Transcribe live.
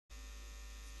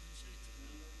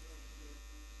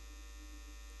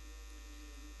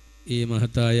ഈ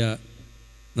മഹത്തായ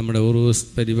നമ്മുടെ ഉറൂസ്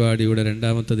പരിപാടിയുടെ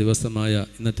രണ്ടാമത്തെ ദിവസമായ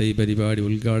ഇന്നത്തെ ഈ പരിപാടി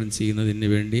ഉദ്ഘാടനം ചെയ്യുന്നതിന്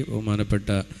വേണ്ടി ബഹുമാനപ്പെട്ട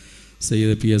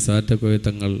സയ്യിദ് PS ആറ്റക്കോയ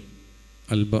തങ്ങൾ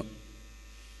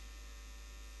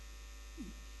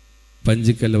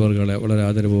പഞ്ചിക്കൽ അവർകളെ വളരെ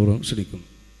ആദരപൂർവ്വം ക്ഷണിക്കുന്നു.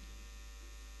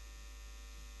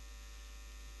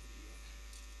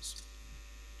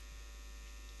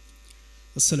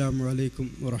 അസ്സലാമു അലൈക്കും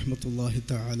വറഹ്മത്തുള്ളാഹി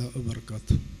തആല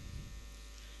വബറകാതുഹു.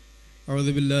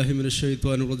 അഊദു ബില്ലാഹി മിനശ്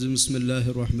ശൈത്വാനിർ റജീം.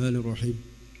 ബിസ്മില്ലാഹിർ റഹ്മാനിർ റഹീം.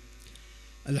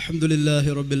 അൽഹംദുലില്ലാഹി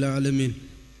റബ്ബിൽ ആലമീൻ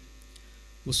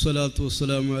വസ്സലാത്തു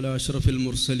വസ്സലാമു അലാ അഷ്റഫിൽ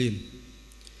മുർസലീൻ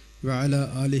വഅലാ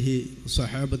ആലിഹി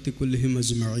വസഹാബത്തി കുല്ലിഹിം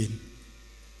അജ്മഈൻ.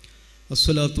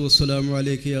 അസ്സലാത്തു വസ്സലാമു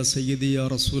അലൈക യാ സയ്യിദി യാ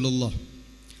റസൂലല്ലാഹ്.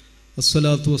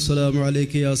 അസ്സലാത്തു വസ്സലാമു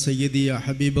അലൈക യാ സയ്യിദി യാ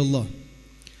ഹബീബല്ലാഹ്.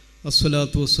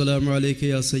 അസ്സലാത്തു വസ്സലാമു അലൈക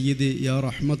യാ സയ്യിദി യാ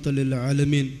റഹ്മത്തൽ ലിൽ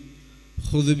ആലമീൻ.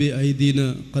 ഖുദ് ബി ഐദീന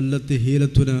ഖല്ലത്ത്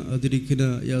ഹീലത്തുന അദ്രിക്ന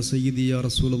യാ സയ്യിദി യാ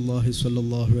റസൂലല്ലാഹി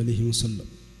സ്വല്ലല്ലാഹു അലൈഹി വസല്ലം.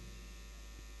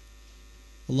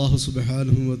 അല്ലാഹു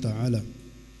സുബ്ഹാനഹു വ തആല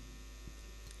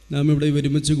നാം ഇവിടെ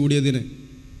ഒരുമിച്ച് കൂടിയതിനെ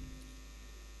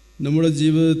നമ്മുടെ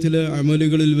ജീവിതത്തിലെ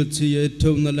അമലുകളിൽ വെച്ച്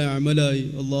ഏറ്റവും നല്ല അമലായി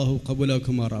അള്ളാഹു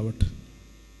കബൂലാക്കുമാറാവട്ടെ.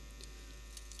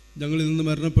 ഞങ്ങളിൽ നിന്ന്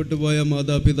മരണപ്പെട്ടു പോയ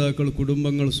മാതാപിതാക്കൾ,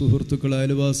 കുടുംബങ്ങൾ, സുഹൃത്തുക്കൾ,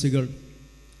 അയൽവാസികൾ,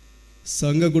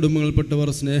 സംഘകുടുംബങ്ങളിൽപ്പെട്ടവർ,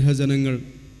 സ്നേഹജനങ്ങൾ,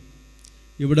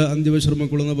 ഇവിടെ അന്ത്യവിശ്രമം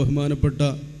കൊള്ളുന്ന ബഹുമാനപ്പെട്ട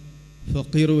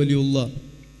ഫഖീർ വലിയുള്ള,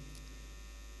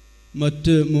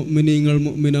 മറ്റ് മുഅ്മിനീങ്ങൾ,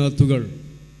 മുഅ്മിനാത്തുകൾ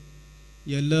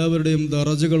എല്ലാവരുടെയും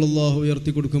ദറജകൾ അള്ളാഹു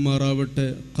ഉയർത്തി കൊടുക്കുമാറാവട്ടെ.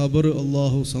 ഖബർ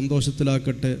അള്ളാഹു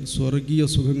സന്തോഷത്തിലാക്കട്ടെ. സ്വർഗീയ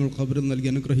സുഖങ്ങൾ ഖബറിൽ നൽകി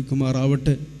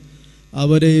അനുഗ്രഹിക്കുമാറാവട്ടെ.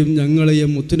 അവരെയും ഞങ്ങളെയും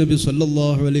മുത്തുനബി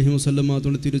സല്ലല്ലാഹു അലൈഹി വസല്ലമ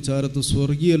തങ്ങളുടെ തിരുച്ചാരത്ത്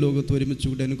സ്വർഗീയ ലോകത്ത് ഒരുമിച്ച്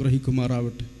കൂടി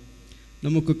അനുഗ്രഹിക്കുമാറാവട്ടെ.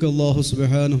 നമുക്കൊക്കെ അള്ളാഹു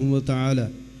സുബ്ഹാനഹു വ തആല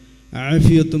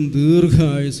ആഫിയത്തും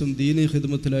ദീർഘായുസ്സും ദീനി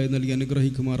ഖിദ്മത്തിലായി നൽകി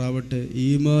അനുഗ്രഹിക്കുമാറാവട്ടെ.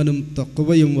 ഈമാനും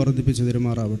തഖ്വയും വർദ്ധിപ്പിച്ചു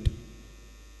തരുമാറാവട്ടെ.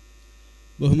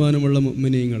 ബഹുമാനമുള്ള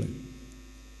മുഅ്മിനീങ്ങളെ,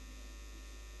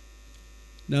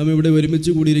 നാം ഇവിടെ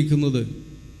ഒരുമിച്ച് കൂടിയിരിക്കുന്നത്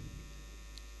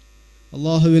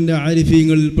അള്ളാഹുവിൻ്റെ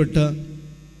ആരിഫീങ്ങളിൽപ്പെട്ട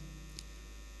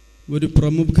ഒരു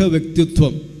പ്രമുഖ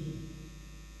വ്യക്തിത്വം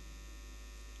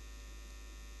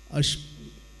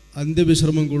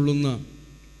അന്ത്യവിശ്രമം കൊള്ളുന്ന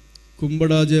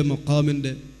കുംബടാജെ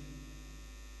മക്കാമിൻ്റെ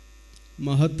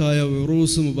മഹത്തായ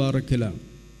ഉറൂസ് മുബാറക്കിലാണ്.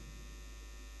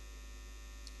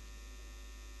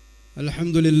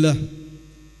 അൽഹംദുലില്ലാഹ്,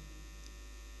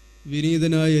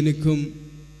 വിനീതനായ എനിക്കും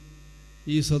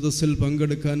ഈ സദസ്സിൽ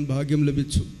പങ്കെടുക്കാൻ ഭാഗ്യം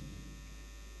ലഭിച്ചു.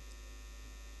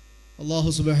 അല്ലാഹു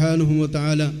സുബ്ഹാനഹു വ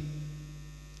തആല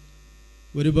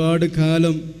ഒരുപാട്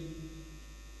കാലം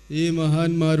ഈ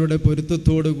മഹാന്മാരുടെ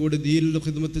പൊരുത്തത്തോടു കൂടി ദീനിൽ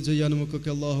ഖിദ്മത്ത് ചെയ്യാൻ നമുക്കൊക്കെ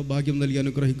അള്ളാഹു ഭാഗ്യം നൽകി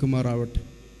അനുഗ്രഹിക്കുമാറാവട്ടെ.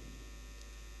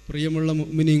 പ്രിയമുള്ള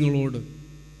മുഅ്മിനീങ്ങളോട്,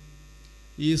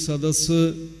 ഈ സദസ്സ്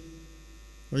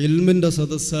ഇൽമിൻ്റെ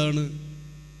സദസ്സാണ്.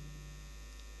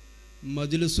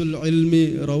 മജ്ലിസുൽ ഇൽമി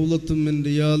റൗളത്തും മിൻ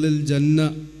റിയാദിൽ ജന്ന.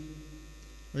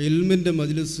 ഇൽമിൻ്റെ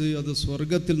മജ്ലിസ് അത്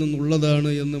സ്വർഗത്തിൽ നിന്നുള്ളതാണ്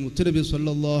എന്ന് മുത്തുനബി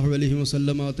സല്ലല്ലാഹു അലൈഹി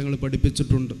വസല്ലമ തങ്ങൾ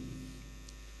പഠിപ്പിച്ചിട്ടുണ്ട്.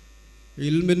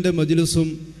 ഇൽമിൻ്റെ മജ്ലിസും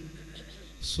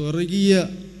സ്വർഗീയ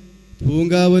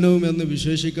പൂങ്കാവനവും എന്ന്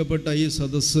വിശേഷിക്കപ്പെട്ട ഈ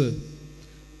സദസ്സ്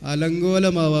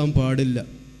അലങ്കോലമാവാൻ പാടില്ല.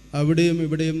 അവിടെയും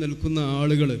ഇവിടെയും നിൽക്കുന്ന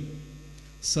ആളുകൾ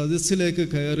സദസ്സിലേക്ക്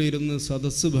കയറിയിരുന്ന്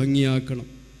സദസ്സ് ഭംഗിയാക്കണം.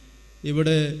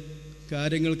 ഇവിടെ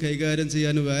കാര്യങ്ങൾ കൈകാര്യം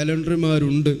ചെയ്യാൻ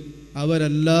വാലണ്ടറിമാരുണ്ട്.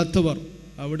 അവരല്ലാത്തവർ,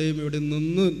 അവിടെയും ഇവിടെ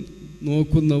നിന്ന്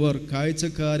നോക്കുന്നവർ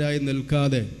കാഴ്ചക്കാരായി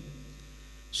നിൽക്കാതെ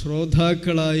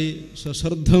ശ്രോതാക്കളായി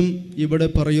സശ്രദ്ധം ഇവിടെ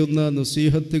പറയുന്ന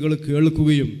നസീഹത്തുകൾ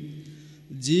കേൾക്കുകയും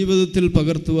ജീവിതത്തിൽ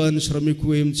പകർത്തുവാൻ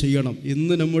ശ്രമിക്കുകയും ചെയ്യണം.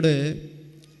 ഇന്ന് നമ്മുടെ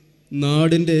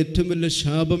നാടിൻ്റെ ഏറ്റവും വലിയ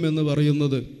ശാപം എന്ന്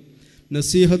പറയുന്നത്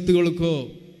നസീഹത്തുകൾക്കോ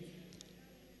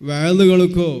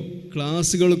വഅളുകൾക്കോ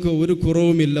ക്ലാസ്സുകൾക്കോ ഒരു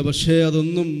കുറവുമില്ല, പക്ഷേ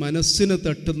അതൊന്നും മനസ്സിനെ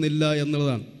തട്ടുന്നില്ല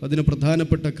എന്നുള്ളതാണ്. അതിന്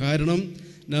പ്രധാനപ്പെട്ട കാരണം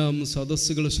നാം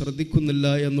സദസ്സുകൾ ശ്രദ്ധിക്കുന്നില്ല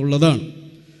എന്നുള്ളതാണ്.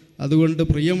 അതുകൊണ്ട്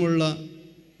പ്രിയമുള്ള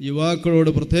യുവാക്കളോട്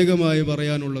പ്രത്യേകമായി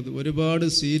പറയാനുള്ളത്, ഒരുപാട്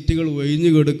സീറ്റുകൾ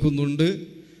ഒഴിഞ്ഞു കിടക്കുന്നുണ്ട്.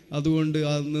 അതുകൊണ്ട്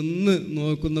ആ നിന്ന്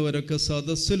നോക്കുന്നവരൊക്കെ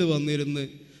സദസ്സിൽ വന്നിരുന്ന്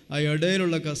ആ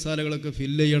ഇടയിലുള്ള കസാലകളൊക്കെ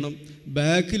ഫില്ല് ചെയ്യണം.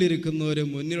 ബാക്കിലിരിക്കുന്നവർ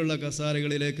മുന്നിലുള്ള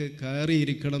കസാലകളിലേക്ക്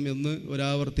കയറിയിരിക്കണം എന്ന്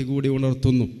ഒരാവർത്തി കൂടി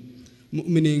ഉണർത്തുന്നു.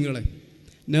 മുഅ്മിനീങ്ങളെ,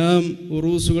 നാം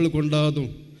ഉറൂസുകൾ കൊണ്ടാടും,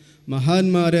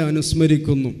 മഹാന്മാരെ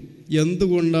അനുസ്മരിക്കുന്നു.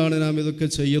 എന്തുകൊണ്ടാണ് നാം ഇതൊക്കെ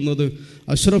ചെയ്യുന്നത്?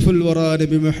 അഷ്റഫുൽ വറാ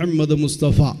നബി മുഹമ്മദ്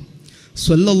മുസ്തഫ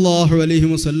സ്വല്ലല്ലാഹു അലൈഹി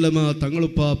വസല്ലമ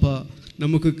തങ്ങളുപ്പാപ്പ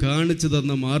നമുക്ക് കാണിച്ചു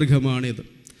തന്ന മാർഗമാണിത്.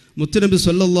 മുത്തുനബി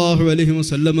സ്വല്ലല്ലാഹു അലൈഹി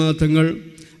വസല്ലമ തങ്ങൾ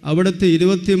അവിടുത്തെ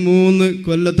 23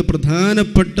 കൊല്ലത്തെ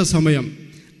പ്രധാനപ്പെട്ട സമയം,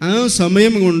 ആ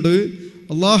സമയം കൊണ്ട്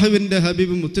അള്ളാഹുവിൻ്റെ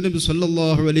ഹബീബ് മുത്തുനബി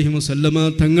സ്വല്ലല്ലാഹു അലൈഹി വസല്ലമ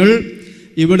തങ്ങൾ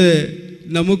ഇവിടെ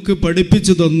നമുക്ക്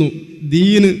പഠിപ്പിച്ചു തന്നു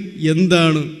ദീന്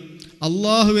എന്താണ്,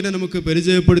 അള്ളാഹുവിനെ നമുക്ക്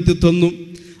പരിചയപ്പെടുത്തി തന്നു.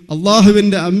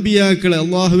 അള്ളാഹുവിൻ്റെ അമ്പിയാക്കളെ,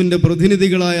 അള്ളാഹുവിൻ്റെ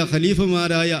പ്രതിനിധികളായ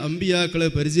ഖലീഫമാരായ അമ്പിയാക്കളെ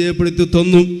പരിചയപ്പെടുത്തി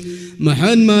തന്നു.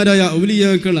 മഹാന്മാരായ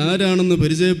ഔലിയാക്കൾ ആരാണെന്ന്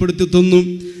പരിചയപ്പെടുത്തി തന്നു.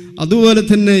 അതുപോലെ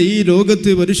തന്നെ ഈ ലോകത്ത്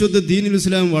പരിശുദ്ധ ദീനുൽ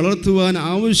ഇസ്ലാം വളർത്തുവാൻ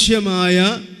ആവശ്യമായ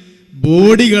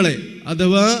ബോഡികളെ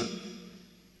അഥവാ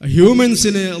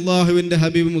ഹ്യൂമൻസിനെ അള്ളാഹുവിൻ്റെ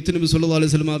ഹബീബ് മുത്തുനബി സല്ലല്ലാഹു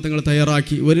അലൈഹി വസല്ലം തങ്ങൾ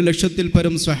തയ്യാറാക്കി. 100,000-ൽ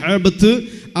പരം സ്വഹാബത്ത്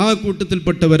ആ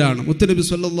കൂട്ടത്തിൽപ്പെട്ടവരാണ്. മുത്തുനബി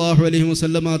സല്ലല്ലാഹു അലൈഹി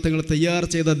വസല്ലം തങ്ങൾ തയ്യാർ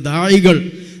ചെയ്ത ദായികൾ,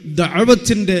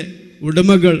 ദഅവത്തിൻ്റെ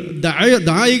ഉടമകൾ,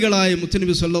 ദായികളായ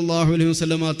മുത്തുനബി സല്ലല്ലാഹു അലൈഹി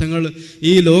വസല്ലം തങ്ങൾ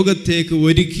ഈ ലോകത്തേക്ക്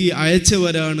ഒരുക്കി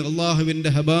അയച്ചവരാണ് അള്ളാഹുവിൻ്റെ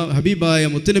ഹബീബായ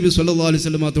മുത്തുനബി സല്ലല്ലാഹു അലൈഹി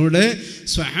വസല്ലം തങ്ങളുടെ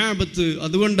സ്വഹാബത്ത്.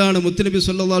 അതുകൊണ്ടാണ് മുത്തുനബി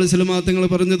സല്ലല്ലാഹു അലൈഹി വസല്ലം തങ്ങൾ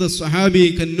പറഞ്ഞത് സ്വഹാബി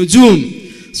കന്നുജൂം,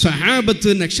 സ്വഹാബത്ത്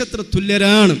നക്ഷത്ര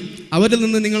തുല്യരാണ്, അവരിൽ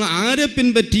നിന്ന് നിങ്ങൾ ആരെ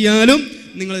പിൻപറ്റിയാലും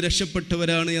നിങ്ങൾ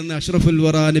രക്ഷപ്പെട്ടവരാണ് എന്ന് അഷ്റഫുൽ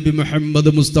വറ നബി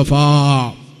മുഹമ്മദ് മുസ്തഫ.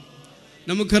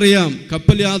 നമുക്കറിയാം,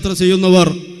 കപ്പൽ യാത്ര ചെയ്യുന്നവർ,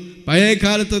 പഴയ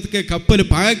കാലത്തൊക്കെ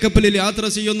പായക്കപ്പലിൽ യാത്ര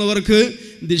ചെയ്യുന്നവർക്ക്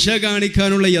ദിശ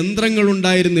കാണിക്കാനുള്ള യന്ത്രങ്ങൾ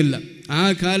ഉണ്ടായിരുന്നില്ല. ആ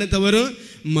കാലത്ത് അവർ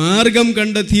മാർഗം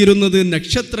കണ്ടെത്തിയിരുന്നത്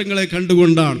നക്ഷത്രങ്ങളെ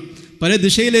കണ്ടുകൊണ്ടാണ്. പല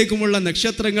ദിശയിലേക്കുമുള്ള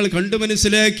നക്ഷത്രങ്ങൾ കണ്ടു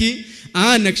മനസ്സിലാക്കി ആ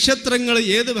നക്ഷത്രങ്ങൾ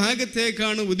ഏത്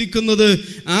ഭാഗത്തേക്കാണ് ഉദിക്കുന്നത്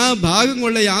ആ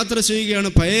ഭാഗങ്ങളിലുള്ള യാത്ര ചെയ്യുകയാണ്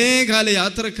പഴയകാല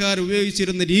യാത്രക്കാർ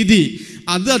ഉപയോഗിച്ചിരുന്ന രീതി.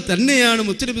 അത് തന്നെയാണ്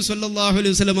മുത്തുനബി സല്ലല്ലാഹു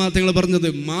അലൈഹി വസല്ലം തങ്ങൾ പറഞ്ഞത്.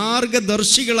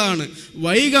 മാർഗദർശികളാണ്,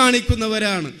 വഴി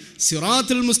കാണിക്കുന്നവരാണ്,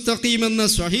 സിറാത്തുൽ മുസ്തഖീം എന്ന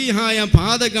സ്വഹീഹായ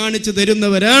പാത കാണിച്ചു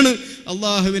തരുന്നവരാണ്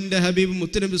അള്ളാഹുവിൻ്റെ ഹബീബ്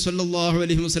മുത്തുനബി സല്ലല്ലാഹു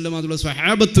അലൈഹി വസല്ലം തങ്ങളുടെ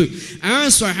സ്വഹാബത്ത്. ആ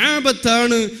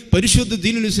സ്വഹാബത്താണ് പരിശുദ്ധ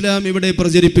ദീനുൽ ഇസ്ലാം ഇവിടെ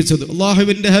പ്രചരിപ്പിച്ചത്.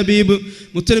 അള്ളാഹുവിൻ്റെ ഹബീബ്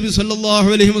മുത്തുനബി സല്ലല്ലാഹു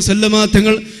അലൈഹി വസല്ലം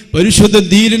തങ്ങൾ പരിശുദ്ധ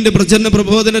ദീനിൻ്റെ പ്രചരണ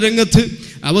പ്രബോധന രംഗത്ത്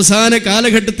അവസാന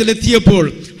കാലഘട്ടത്തിലെത്തിയപ്പോൾ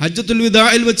ഹജ്ജത്തുൽ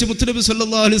വിദാഇൽ വെച്ച് മുത്തുനബി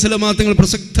സല്ലല്ലാഹു അലൈഹി വസല്ലം തങ്ങൾ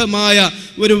പ്രസക്തമായ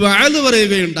ഒരു വഅദ്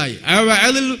പറയുകയുണ്ടായി. ആ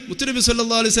വഅദിൽ മുത്തുനബി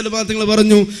സല്ലല്ലാഹു അലൈഹി വസല്ലം തങ്ങൾ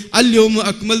പറഞ്ഞു, അൽയൗമ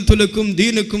അക്മൽതു ലക്കും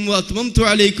ദീനക്കും വഅത്മംതു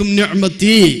അലൈക്കും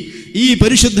നിഅമതി. ഈ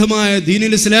പരിശുദ്ധമായ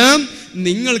ദീനുൽ ഇസ്ലാം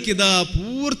നിങ്ങൾക്കിതാ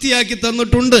പൂർത്തിയാക്കി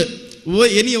തന്നിട്ടുണ്ട്.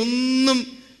 ഇനി ഒന്നും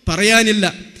പറയാനില്ല,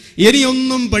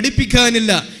 ഇനിയൊന്നും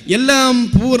പഠിപ്പിക്കാനില്ല, എല്ലാം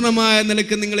പൂർണ്ണമായ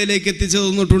നിലക്ക് നിങ്ങളിലേക്ക് എത്തിച്ചു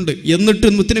തന്നിട്ടുണ്ട്. എന്നിട്ട്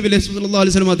മുത്തുനബി സല്ലല്ലാഹു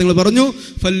അലൈഹി വസല്ലം തങ്ങൾ പറഞ്ഞു,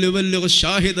 ഫല്യുബല്ലിഗു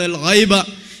ഷാഹിദൽ ഗൈബ,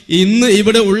 ഇന്ന്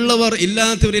ഇവിടെ ഉള്ളവർ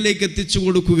ഇല്ലാത്തവരിലേക്ക് എത്തിച്ചു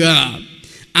കൊടുക്കുക.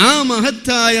 ആ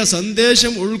മഹത്തായ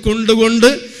സന്ദേശം ഉൾക്കൊണ്ടുകൊണ്ട്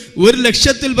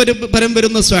 1,00,000-ൽ പരം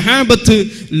വരുന്ന സ്വഹാബത്ത്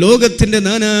ലോകത്തിൻ്റെ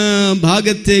നാനാ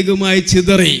ഭാഗത്തേക്കുമായി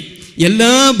ചിതറി.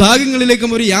 എല്ലാ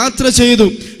ഭാഗങ്ങളിലേക്കും ഒരു യാത്ര ചെയ്തു.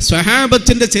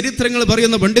 സ്വഹാബത്തിന്റെ ചരിത്രങ്ങൾ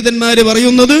പറയുന്ന പണ്ഡിതന്മാർ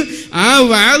പറയുന്നത് ആ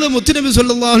വഅദ് മുത്തുനബി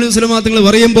സല്ലല്ലാഹു അലൈഹി വസല്ലം തങ്ങൾ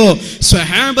പറയുമ്പോൾ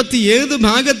സ്വഹാബത്ത് ഏത്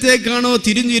ഭാഗത്തേക്കാണോ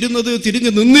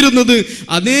തിരിഞ്ഞു നിന്നിരുന്നത്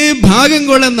അതേ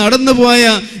ഭാഗങ്ങളെ നടന്നുപോയ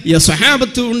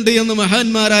സ്വഹാബത്ത് ഉണ്ട് എന്ന്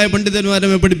മഹാന്മാരായ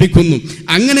പണ്ഡിതന്മാരെ പഠിപ്പിക്കുന്നു.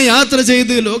 അങ്ങനെ യാത്ര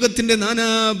ചെയ്ത് ലോകത്തിന്റെ നാനാ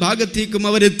ഭാഗത്തേക്കും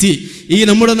അവരെത്തി. ഈ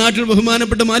നമ്മുടെ നാട്ടിൽ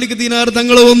ബഹുമാനപ്പെട്ട മാലിക് ദീനാർ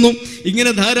തങ്ങൾ വന്നു.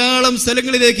 ഇങ്ങനെ ധാരാളം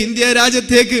സ്ഥലങ്ങളിലേക്ക്, ഇന്ത്യ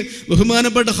രാജ്യത്തേക്ക്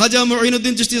ബഹുമാനപ്പെട്ട ഖാജ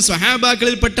മുഈനുദ്ദീൻ ചിശ്തി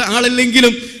സ്വഹാബാക്കളിൽപ്പെട്ട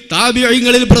ആളല്ലെങ്കിലും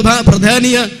താബിഈങ്ങളിൽ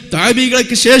പ്രധാനിയ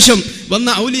താബിഈകൾക്ക് ശേഷം വന്ന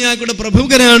ഔലിയാക്കളുടെ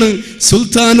പ്രമുഖനാണ്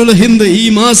സുൽത്താനുൽ ഹിന്ദ്. ഈ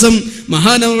മാസം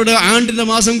മഹാനവരുടെ ആണ്ടിന്റെ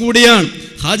മാസം കൂടിയാണ്.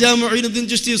 ഖാജ മുഈനുദ്ദീൻ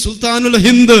ചിശ്തി സുൽത്താനുൽ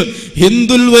ഹിന്ദ്,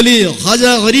 ഹിന്ദുൽ വലി, ഖാജ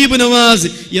ഗരീബ് നവാസ്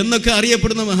എന്നൊക്കെ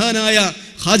അറിയപ്പെടുന്ന മഹാനായ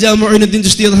ഖാജ മുഈനുദ്ദീൻ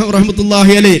ചിശ്തി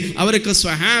റഹ്മത്തുള്ളാഹി അലൈഹി അവരൊക്കെ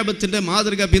സ്വഹാബത്തിന്റെ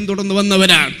മാതൃക പിന്തുടർന്ന്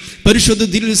വന്നവരാണ്. പരിശുദ്ധ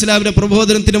ദീനുൽ ഇസ്ലാമിന്റെ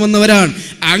പ്രബോധനത്തിന് വന്നവരാണ്.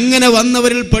 അങ്ങനെ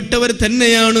വന്നവരിൽ പെട്ടവർ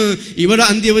തന്നെയാണ് ഇവിടെ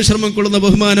അന്ത്യവിശ്രമം കൊള്ളുന്ന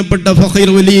ബഹുമാനപ്പെട്ട ഫഖീർ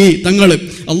വലി തങ്ങൾ.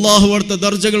 അള്ളാഹു അവിടുത്തെ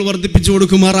ദർജകൾ വർദ്ധിപ്പിച്ചു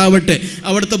കൊടുക്കുമാറാവട്ടെ.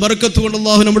 അവിടുത്തെ ബർക്കത്ത് കൊണ്ട്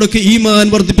അള്ളാഹു നമ്മുടെ ഈമാൻ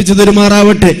വർദ്ധിപ്പിച്ചു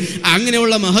തരുമാറാവട്ടെ.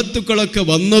 അങ്ങനെയുള്ള മഹത്തുക്കളൊക്കെ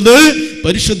വന്നത്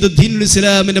പരിശുദ്ധ ദീനുൽ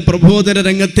ഇസ്ലാമിന്റെ പ്രബോധന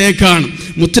രംഗത്തേക്കാണ്.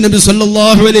 മുത്തുനബി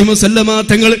സല്ലല്ലാഹു അലൈഹി വസല്ലം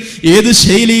തങ്ങൾ ഏത്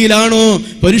ശൈലിയിലാണോ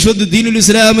പരിശുദ്ധ ദീനുൽ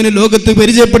ഇസ്ലാമിന് ലോകത്ത്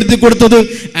പരിചയപ്പെടുത്തി കൊടുത്തത്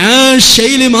ആ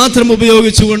ശൈലി മാത്രം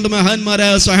ഉപയോഗിച്ചുകൊണ്ട്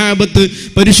മഹാന്മാരായ സ്വഹാബത്ത്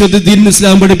പരിശുദ്ധ ദീനുൽ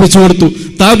ഇസ്ലാം പഠിപ്പിച്ചു കൊടുത്തു.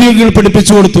 താബിഈകൾ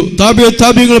പഠിപ്പിച്ചു കൊടുത്തു.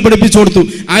 താബിഈകൾ പഠിപ്പിച്ചു കൊടുത്തു.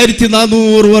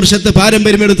 1400 വർഷത്തെ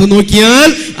പാരമ്പര്യം എടുത്ത് നോക്കിയാൽ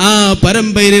ആ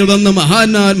പരമ്പരയിൽ വന്ന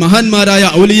മഹാന്മാരായ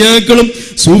ഔലിയാക്കളും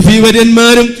സൂഫി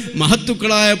വര്യന്മാരും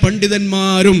മഹത്തുക്കളായ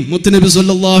പണ്ഡിതന്മാരും മുത്തുനബി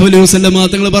സല്ലല്ലാഹു അലൈഹി വസല്ലം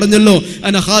തങ്ങൾ പറഞ്ഞല്ലോ,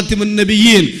 അന ഖാതിമുൻ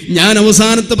നബിയീൻ, ഞാൻ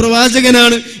അവസാനത്തെ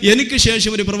പ്രവാചകനാണ്, എനിക്ക്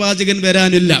ശേഷം ഒരു പ്രവാചകൻ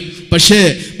വരാനില്ല. പക്ഷേ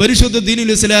പരിശുദ്ധ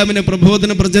ദീനുൽ ഇസ്ലാമിന്റെ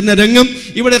പ്രബോധന പ്രചരണ രംഗം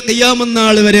ഇവിടെ ഖിയാമത്ത്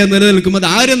നാൾ വരെ നിലനിൽക്കും. അത്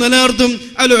ആര് നിലനിർത്തും?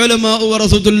 അൽ ഉലമാഉ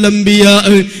വറസത്തുൽ അംബിയാ,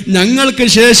 ഞങ്ങൾക്ക്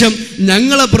ശേഷം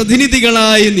ഞങ്ങളെ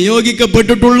പ്രതിനിധികളായി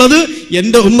നിയോഗിക്കപ്പെട്ടിട്ടുള്ളത്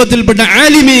എൻ്റെ ഉമ്മത്തിൽപ്പെട്ട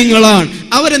ആലിമീങ്ങളാണ്.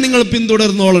 അവരെ നിങ്ങൾ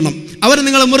പിന്തുടർന്നോളണം, അവരെ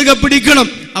നിങ്ങൾ മുറുകെ പിടിക്കണം.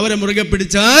 അവരെ മുറുകെ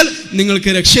പിടിച്ചാൽ നിങ്ങൾക്ക്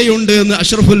രക്ഷയുണ്ട് എന്ന്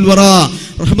അഷ്റഫുൽ വറ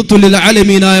റഹ്മത്തുൽ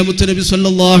ആലമീനായ മുത്തുനബി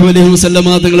സല്ലല്ലാഹു അലൈഹി വസല്ലം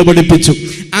തങ്ങൾ പഠിപ്പിച്ചു.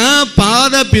 ആ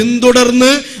പാത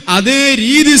പിന്തുടർന്ന് അതേ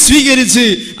രീതി സ്വീകരിച്ച്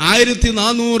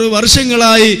 1400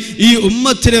 വർഷങ്ങളായി ഈ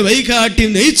ഉമ്മത്തിനെ വൈകാട്ടി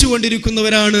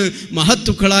നയിച്ചുകൊണ്ടിരിക്കുന്നവരാണ്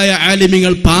മഹത്തുക്കളായ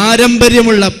ആലിമീങ്ങൾ,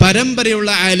 പരമ്പരയുള്ള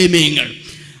ആലിമീങ്ങൾ.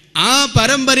 ആ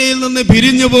പരമ്പരയിൽ നിന്ന്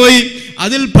പിരിഞ്ഞുപോയി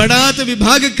അതിൽ പെടാത്ത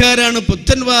വിഭാഗക്കാരാണ്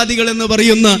പുത്തൻവാദികൾ എന്ന്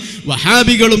പറയുന്ന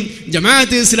വഹാബികളും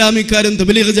ജമാഅത്തെ ഇസ്ലാമിക്കാരും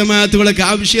തബ്ലീഗ് ജമാഅത്തുകളൊക്കെ.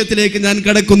 ആ വിഷയത്തിലേക്ക് ഞാൻ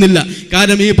കടക്കുന്നില്ല,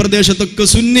 കാരണം ഈ പ്രദേശത്തൊക്കെ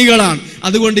സുന്നികളാണ്.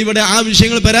 അതുകൊണ്ട് ഇവിടെ ആ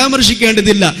വിഷയങ്ങൾ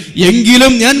പരാമർശിക്കേണ്ടതില്ല.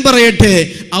 എങ്കിലും ഞാൻ പറയട്ടെ,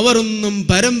 അവരൊന്നും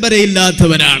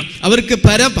പരമ്പരയില്ലാത്തവരാണ്, അവർക്ക്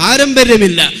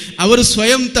പാരമ്പര്യമില്ല. അവർ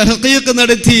സ്വയം തഹ്ഖീഖ്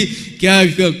നടത്തി,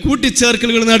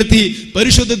 കൂട്ടിച്ചേർക്കലുകൾ നടത്തി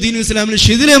പരിശുദ്ധ ദീൻ ഇസ്ലാമിനെ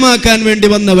ശിഥിലമാക്കാൻ വേണ്ടി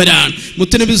വന്നവരാണ്.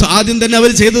 മുത്തുനബി ആദ്യം തന്നെ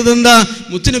അവർ ചെയ്തതെന്താ?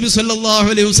 മുത്തുനബി സല്ലല്ലാഹു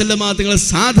അലൈഹി വസല്ലം തങ്ങളെ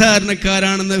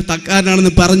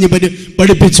സാധാരണക്കാരാണെന്ന് പറഞ്ഞ്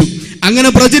പഠിപ്പിച്ചു, അങ്ങനെ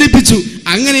പ്രചരിപ്പിച്ചു.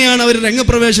 അങ്ങനെയാണ് അവർ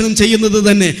രംഗപ്രവേശനം ചെയ്യുന്നത്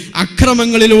തന്നെ.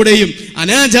 അക്രമങ്ങളിലൂടെയും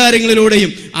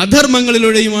അനാചാരങ്ങളിലൂടെയും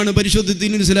അധർമ്മങ്ങളിലൂടെയുമാണ് പരിശുദ്ധ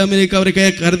ദീൻ ഇസ്ലാമിലേക്ക് അവർക്ക്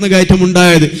കടന്നുകയറ്റം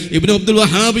ഉണ്ടായത്. ഇബ്നു അബ്ദുൽ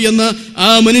വഹാബ് എന്ന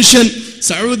ആ മനുഷ്യൻ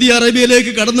സൗദി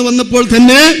അറേബ്യയിലേക്ക് കടന്നു വന്നപ്പോൾ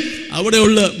തന്നെ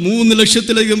അവിടെയുള്ള 3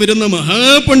 ലക്ഷത്തിലധികം വരുന്ന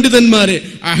മഹാപണ്ഡിതന്മാരെ,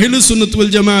 അഹ്ലുസുന്നത്ത് വൽ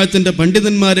ജമാഅത്തിന്റെ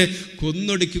പണ്ഡിതന്മാരെ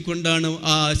കൊന്നൊടുക്കിക്കൊണ്ടാണ്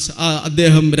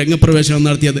അദ്ദേഹം രംഗപ്രവേശനം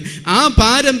നടത്തിയത്. ആ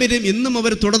പാരമ്പര്യം ഇന്നും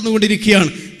അവർ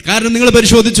തുടർന്നുകൊണ്ടിരിക്കുകയാണ്. കാരണം നിങ്ങൾ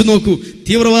പരിശോധിച്ചു നോക്കൂ,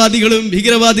 തീവ്രവാദികളും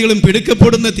ഭീകരവാദികളും,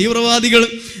 പിടിക്കപ്പെടുന്ന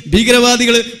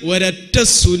ഭീകരവാദികൾ ഒരൊറ്റ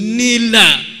സുന്നിയില്ല.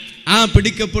 ആ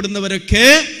പിടിക്കപ്പെടുന്നവരൊക്കെ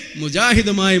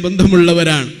മുജാഹിദുമായി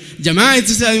ബന്ധമുള്ളവരാണ്,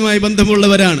 ജമാഅത്ത് ഇസ്ലാമിയുമായി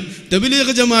ബന്ധമുള്ളവരാണ്,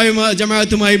 തബ്ലീഗ്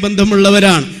ജമാഅത്തുമായി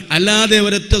ബന്ധമുള്ളവരാണ്. അല്ലാതെ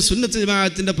ഒരൊറ്റ സുന്നത്ത്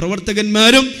ജമാഅത്തിന്റെ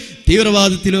പ്രവർത്തകന്മാരും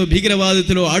തീവ്രവാദത്തിലോ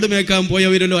ഭീകരവാദത്തിലോ ആടുമേക്കാൻ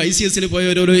പോയവരോ ICS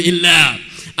പോയവരോ ഇല്ല.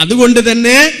 അതുകൊണ്ട്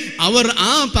തന്നെ അവർ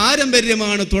ആ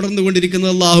പാരമ്പര്യമാണ്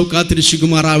തുടർന്നുകൊണ്ടിരിക്കുന്നത്. അള്ളാഹു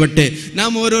കാത്തിരക്ഷിക്കുമാറാവട്ടെ.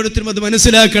 നാം ഓരോരുത്തരും അത്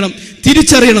മനസ്സിലാക്കണം,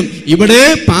 തിരിച്ചറിയണം. ഇവിടെ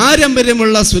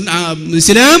പാരമ്പര്യമുള്ള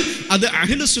ഇസ്ലാം അത്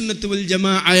അഹ്ലുസുന്നത്ത് വൽ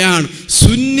ജമാഅയാണ്,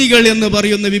 സുന്നികൾ എന്ന്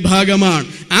പറയുന്ന വിഭാഗമാണ്.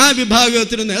 ആ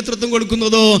വിഭാഗത്തിന് നേതൃത്വം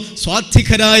കൊടുക്കുന്നതോ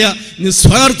സ്വാത്വികരായ,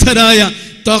 നിസ്വാർത്ഥരായ,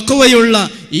 തഖ്വയുള്ള,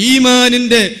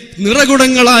 ഈമാനിന്റെ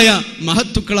നിറകുടങ്ങളായ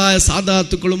മഹത്തുക്കളായ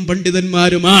സാദാത്തുക്കളും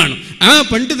പണ്ഡിതന്മാരുമാണ്. ആ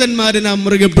പണ്ഡിതന്മാരെ നാം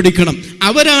മുറുകെ പിടിക്കണം.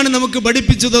 അവരാണ് നമുക്ക്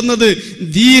പഠിപ്പിച്ചു തന്നത്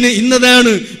ദീന്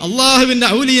ഇന്നതാണ്, അള്ളാഹുവിന്റെ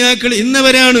ഔലിയാക്കൾ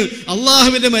ഇന്നവരാണ്,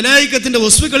 അള്ളാഹുവിന്റെ മലായിക്കത്തിന്റെ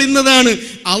വസ്തുക്കൾ ഇന്നതാണ്.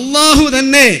 അള്ളാഹു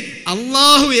തന്നെ,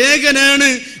 അള്ളാഹു ഏകനാണ്.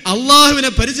 അള്ളാഹുവിനെ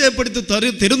പരിചയപ്പെടുത്തി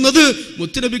തരുന്നത്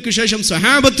മുത്തുനബിക്ക് ശേഷം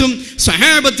സഹാബത്തും,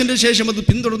 സഹാബത്തിന്റെ ശേഷം അത്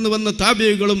പിന്തുടർന്നു വന്ന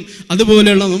താബിഈകളും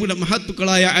അതുപോലെയുള്ള നമ്മുടെ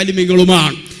മഹത്തുക്കളായ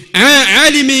ആലിമീങ്ങളുമാണ്. ആ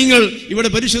ആലിമീങ്ങൾ ഇവിടെ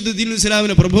പരിശുദ്ധ ദീൻ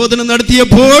ഇസ്ലാമിന് പ്രബോധനം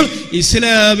നടത്തിയപ്പോൾ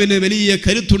ഇസ്ലാമിന് വലിയ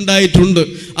കരുത്തുണ്ടായിട്ടുണ്ട്.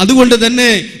 അതുകൊണ്ട് തന്നെ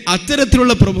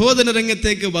അത്തരത്തിലുള്ള പ്രബോധന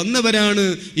രംഗത്തേക്ക് വന്നവരാണ്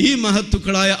ഈ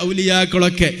മഹത്തുക്കളായ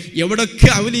ഔലിയാക്കളൊക്കെ.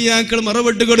 എവിടൊക്കെ ഔലിയാക്കൾ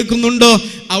മറവിട്ട് കൊടുക്കുന്നുണ്ടോ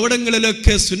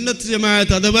അവിടങ്ങളിലൊക്കെ സുന്നത്ത്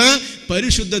ജമാഅത്ത് അഥവാ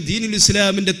പരിശുദ്ധ ദീനുൽ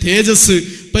ഇസ്ലാമിന്റെ തേജസ്,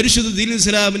 പരിശുദ്ധ ദീനുൽ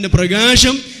ഇസ്ലാമിന്റെ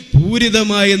പ്രകാശം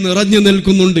പൂരിതമായി നിറഞ്ഞു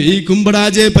നിൽക്കുന്നുണ്ട്. ഈ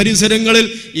കുംബടാജെ പരിസരങ്ങളിൽ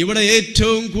ഇവിടെ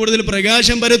ഏറ്റവും കൂടുതൽ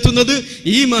പ്രകാശം പരത്തുന്നത്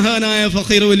ഈ മഹാനായ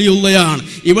ഫഖീർ വലിയുള്ളയാണ്.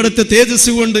 ഇവിടുത്തെ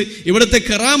തേജസ് കൊണ്ട്, ഇവിടുത്തെ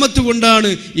കറാമത്ത് കൊണ്ടാണ്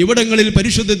ഇവിടങ്ങളിൽ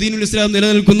പരിശുദ്ധ ദീനുൽ ഇസ്ലാം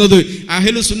നിലനിൽക്കുന്നത്.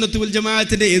 അഹ്ലു സുന്നത്ത് വൽ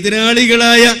ജമാഅത്തിന്റെ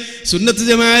എതിരാളികളായ, സുന്നത്ത്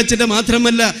ജമാഅത്തിന്റെ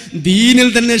മാത്രമല്ല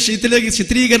ദീനിൽ തന്നെ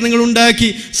ചിത്രീകരണങ്ങൾ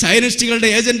ഉണ്ടാക്കി സയനിസ്റ്റുകളുടെ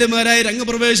ഏജന്റുമാരായ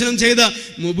രംഗപ്രവേശനം ചെയ്ത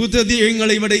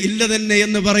മുബ്തദിഈങ്ങൾ ഇവിടെ ഇല്ല തന്നെ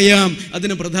എന്ന് പറയാം.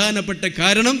 അതിന് പ്രധാനപ്പെട്ട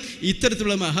കാരണം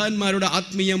ഇത്തരത്തിലുള്ള മഹാന്മാരുടെ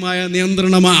ആത്മീയമായ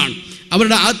നിയന്ത്രണമാണ്,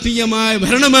 അവരുടെ ആത്മീയമായ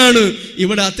ഭരണമാണ്.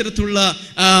 ഇവിടെ അത്തരത്തിലുള്ള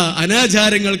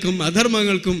അനാചാരങ്ങൾക്കും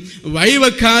അധർമ്മങ്ങൾക്കും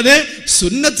വഴിവെക്കാതെ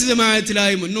സുന്നത്ത്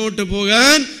ജമാഅത്തിലായി മുന്നോട്ട്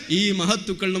പോകാൻ ഈ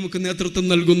മഹത്തുക്കൾ നമുക്ക് നേതൃത്വം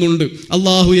നൽകുന്നുണ്ട്.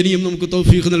 അള്ളാഹു ഇനിയും നമുക്ക്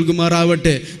തൗഫീഖ്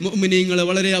നൽകുമാറാവട്ടെ. മുഅ്മിനീങ്ങൾ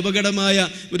വളരെ അപകടമായ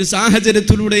ഒരു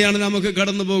സാഹചര്യത്തിലൂടെയാണ് നമുക്ക്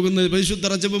കടന്നു പോകുന്നത്. പരിശുദ്ധ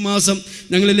റജബ് മാസം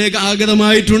ഞങ്ങളിലേക്ക്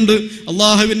ആഗതമായിട്ടുണ്ട്.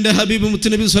 അള്ളാഹുവിൻ്റെ ഹബീബ്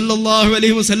മുത്തുനബി സല്ലല്ലാഹു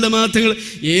അലൈഹി വസല്ലമ തങ്ങൾ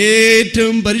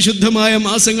ഏറ്റവും പരിശുദ്ധമായ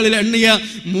മാസങ്ങളിൽ എണ്ണിയ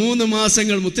 3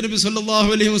 മാസങ്ങൾ മുത്തുനബി സല്ലല്ലാഹു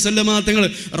അലൈഹി വസല്ലമ തങ്ങൾ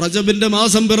റജബിന്റെ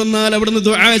മാസം പിറന്നാൽ അവിടുന്ന്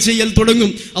ദുആ ചെയ്യൽ തുടങ്ങും.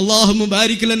 അല്ലാഹുമ്മ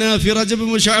ബാരിക് ലനാ ഫി റജബ്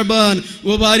വ ശഅബാൻ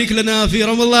വ ബാരിക് ലനാ ഫി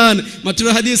റമളാൻ.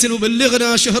 മറ്റൊരു ഹദീസിൽ ബല്ലിഗ്നാ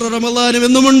ശഹ്റ റമളാൻ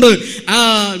എന്നുമുണ്ട്. ആ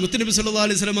മുത്തുനബി സല്ലല്ലാഹു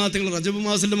അലൈഹി വസല്ലമ തങ്ങൾ റജബ്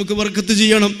മാസത്തിൽ നമുക്ക് ബർക്കത്ത്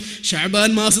ചെയ്യണം, ശഅബാൻ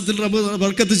മാസത്തിൽ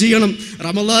ബർക്കത്ത് ചെയ്യണം,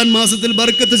 റമളാൻ മാസത്തിൽ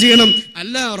ബർക്കത്ത് ചെയ്യണം,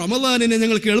 അല്ല റമളാനിനെ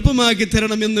ഞങ്ങൾക്ക് എളുപ്പമാക്കി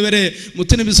തരണം എന്ന് വരെ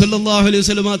മുത്തുനബി സല്ലല്ലാഹു അലൈഹി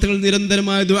വസല്ലമ തങ്ങൾ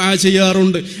നിരന്തരമായ ദുആ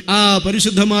ചെയ്യാറുണ്ട്. ആ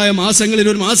പരിശുദ്ധമായ മാസങ്ങളിൽ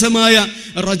ഒരു മാസമായ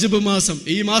റജബ് മാസം,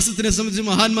 ഈ മാസത്തിനെ സംബന്ധിച്ച്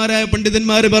മഹാന്മാരായ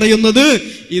പണ്ഡിതന്മാർ പറയുന്നത്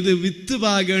ഇത് വിത്ത്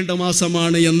പാകേണ്ട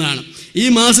മാസമാണ് എന്നാണ്. ഈ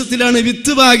മാസത്തിലാണ്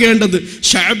വിത്ത് പാകേണ്ടത്.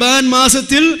 ശഅബാൻ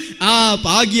മാസത്തിൽ ആ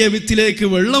പാകിയ വിത്തിലേക്ക്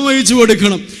വെള്ളം ഒഴിച്ചു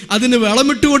കൊടുക്കണം, അതിന്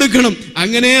വളമിട്ട് കൊടുക്കണം.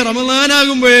 അങ്ങനെ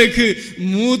റമളാനാകുമ്പോഴേക്ക്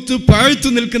മൂത്ത് പഴുത്തു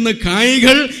നിൽക്കുന്ന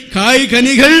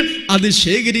കായ്കനികൾ അത്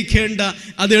ശേഖരിക്കേണ്ട,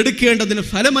 അത് എടുക്കേണ്ട, അതിന്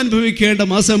ഫലം അനുഭവിക്കേണ്ട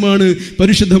മാസമാണ്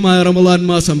പരിശുദ്ധമായ റമളാൻ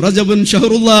മാസം. റജബുൻ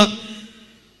ഷഹറുല്ലാ,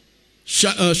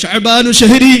 ശഅബാനു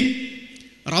ഷഹരി,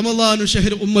 റമളാനു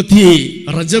ഷഹ്റു ഉമ്മത്തി,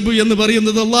 റജബ് എന്ന്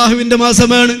പറയുന്നത് അള്ളാഹുവിൻ്റെ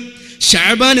മാസമാണ്,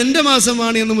 ഷഅബാൻ എൻ്റെ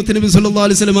മാസമാണ് എന്ന് മുത്തനബി സല്ലല്ലാഹു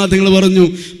അലൈഹി വസല്ലം തങ്ങൾ പറഞ്ഞു.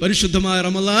 പരിശുദ്ധമായ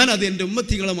റമളാൻ അത് എൻ്റെ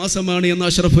ഉമ്മത്തികളുടെ മാസമാണ് എന്ന്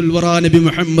അഷ്റഫുൽ വറാ നബി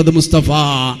മുഹമ്മദ് മുസ്തഫ.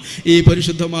 ഈ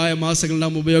പരിശുദ്ധമായ മാസങ്ങൾ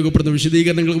നാം ഉപയോഗപ്പെടുന്ന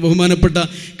വിശദീകരണങ്ങൾക്ക് ബഹുമാനപ്പെട്ട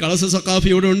കളസ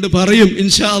സഖാഫിയോടുണ്ട് പറയും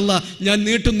ഇൻഷാ അല്ലാഹ്. ഞാൻ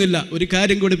നീട്ടുന്നില്ല, ഒരു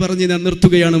കാര്യം കൂടി പറഞ്ഞ് ഞാൻ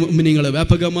നിർത്തുകയാണ്. മുഅ്മിനീങ്ങൾ,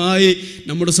 വ്യാപകമായി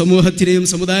നമ്മുടെ സമൂഹത്തിനെയും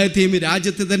സമുദായത്തെയും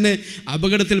രാജ്യത്തെ തന്നെ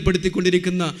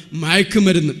അപകടത്തിൽപ്പെടുത്തിക്കൊണ്ടിരിക്കുന്ന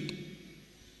മയക്കുമരുന്ന്,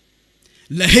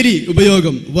 ലഹരി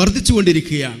ഉപയോഗം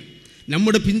വർദ്ധിച്ചുകൊണ്ടിരിക്കുകയാണ്.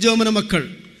 നമ്മുടെ പിഞ്ചോമന മക്കൾ,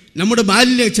 നമ്മുടെ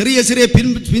ബാല്യ ചെറിയ ചെറിയ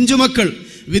പിഞ്ചുമക്കൾ,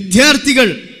 വിദ്യാർത്ഥികൾ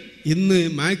ഇന്ന്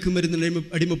മയക്കുമരുന്നിന്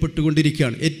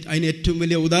അടിമപ്പെട്ടുകൊണ്ടിരിക്കുകയാണ്. അതിന് ഏറ്റവും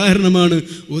വലിയ ഉദാഹരണമാണ്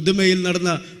ഉദുമയിൽ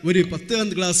നടന്ന ഒരു 10ാം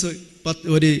ക്ലാസ്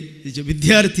ഒരു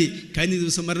വിദ്യാർത്ഥി കഴിഞ്ഞ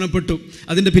ദിവസം മരണപ്പെട്ടു.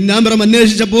 അതിൻ്റെ പിന്നാമ്പുറം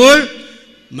അന്വേഷിച്ചപ്പോൾ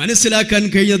മനസ്സിലാക്കാൻ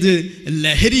കഴിഞ്ഞത്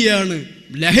ലഹരിയാണ്,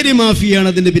 ലഹരി മാഫിയാണ്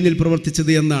അതിൻ്റെ പിന്നിൽ പ്രവർത്തിച്ചത്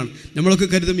എന്നാണ്. നമ്മളൊക്കെ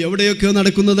കരുതും എവിടെയൊക്കെയോ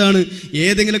നടക്കുന്നതാണ്,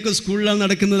 ഏതെങ്കിലുമൊക്കെ സ്കൂളിലാണ്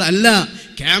നടക്കുന്നത്. അല്ല,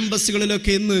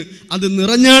 ക്യാമ്പസുകളിലൊക്കെ ഇന്ന് അത്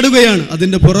നിറഞ്ഞാടുകയാണ്.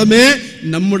 അതിൻ്റെ പുറമേ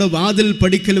നമ്മുടെ വാതിൽ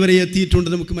പടിക്കൽ വരെ എത്തിയിട്ടുണ്ട്.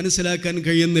 നമുക്ക് മനസ്സിലാക്കാൻ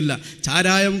കഴിയുന്നില്ല.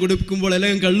 ചാരായം കുടിക്കുമ്പോൾ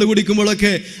അല്ലെങ്കിൽ കള്ളു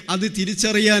കുടിക്കുമ്പോഴൊക്കെ അത്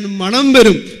തിരിച്ചറിയാൻ മണം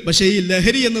വരും. പക്ഷേ ഈ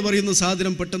ലഹരി എന്ന് പറയുന്ന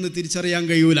സാധനം പെട്ടെന്ന് തിരിച്ചറിയാൻ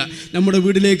കഴിയൂല. നമ്മുടെ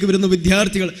വീട്ടിലേക്ക് വരുന്ന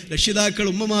വിദ്യാർത്ഥികൾ, രക്ഷിതാക്കൾ,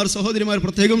 ഉമ്മമാർ, സഹോദരിമാർ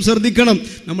പ്രത്യേകം ശ്രദ്ധിക്കണം.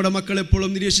 നമ്മുടെ മക്കൾ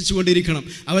എപ്പോഴും നിരീക്ഷിച്ചു കൊണ്ടിരിക്കണം.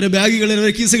 അവരുടെ ബാഗുകളിൽ,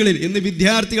 കീസുകളിൽ ഇന്ന്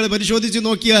വിദ്യാർത്ഥികളെ പരിശോധിച്ച്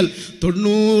നോക്കിയാൽ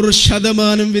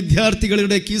 90%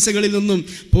 വിദ്യാർത്ഥികളുടെ കീസുകളിൽ നിന്നും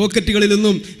പോക്കറ്റുകളിൽ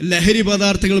നിന്നും ലഹരി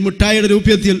പദാർത്ഥങ്ങൾ, മിഠായിയുടെ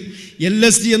രൂപത്തിൽ,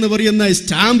 LSD എന്ന് പറയുന്ന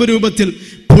സ്റ്റാമ്പ് രൂപത്തിൽ,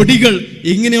 പൊടികൾ,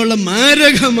 ഇങ്ങനെയുള്ള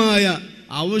മാരകമായ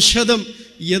ഔഷധം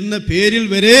എന്ന പേരിൽ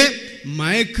വരെ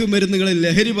മയക്കുമരുന്നുകൾ,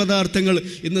 ലഹരി പദാർത്ഥങ്ങൾ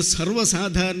ഇന്ന്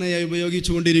സർവ്വസാധാരണയായി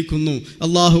ഉപയോഗിച്ചുകൊണ്ടിരിക്കുന്നു.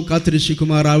 അള്ളാഹു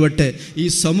കാത്തുരക്ഷിക്കുമാറാവട്ടെ. ഈ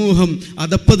സമൂഹം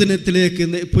അധപ്പതനത്തിലേക്ക്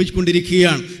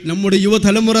പോയിക്കൊണ്ടിരിക്കുകയാണ്. നമ്മുടെ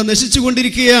യുവതലമുറ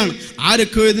നശിച്ചുകൊണ്ടിരിക്കുകയാണ്.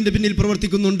 ആരൊക്കെ ഇതിൻ്റെ പിന്നിൽ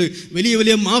പ്രവർത്തിക്കുന്നുണ്ട്? വലിയ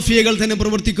വലിയ മാഫിയകൾ തന്നെ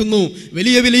പ്രവർത്തിക്കുന്നു.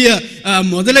 വലിയ വലിയ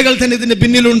മുതലകൾ തന്നെ ഇതിൻ്റെ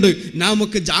പിന്നിലുണ്ട്. നാം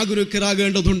ഒക്കെ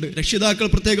ജാഗരൂകരാകേണ്ടതുണ്ട്. രക്ഷിതാക്കൾ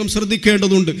പ്രത്യേകം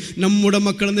ശ്രദ്ധിക്കേണ്ടതുണ്ട്. നമ്മുടെ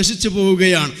മക്കൾ നശിച്ചു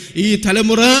പോവുകയാണ്. ഈ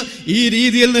തലമുറ ഈ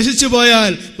രീതിയിൽ നശിച്ചു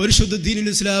പോയാൽ പരിശുദ്ധ ദീനുൽ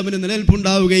ഇസ്ലാമിന്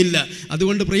നിലനിൽപ്പുണ്ടാവുകയില്ല.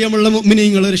 അതുകൊണ്ട് പ്രിയമുള്ള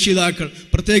മുഅ്മിനീങ്ങൾ, രക്ഷിതാക്കൾ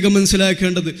പ്രത്യേകം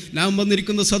മനസ്സിലാക്കേണ്ടത്, നാം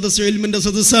വന്നിരിക്കുന്ന സദസ്സ് ഇൽമിൻ്റെ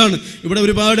സദസ്സാണ്. ഇവിടെ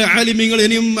ഒരുപാട് ആലിമീങ്ങൾ,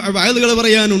 ഇനിയും വയലുകൾ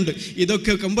പറയാനുണ്ട്.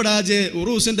 ഇതൊക്കെ കുംബടാജെ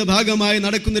ഉറൂസിൻ്റെ ഭാഗമായി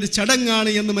നടക്കുന്നൊരു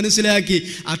ചടങ്ങാണ് എന്ന് മനസ്സിലാക്കി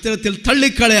അത്തരത്തിൽ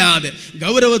തള്ളിക്കളയാതെ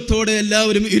ഗൗരവത്തോടെ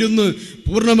എല്ലാവരും ഇരുന്ന്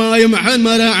പൂർണ്ണമായും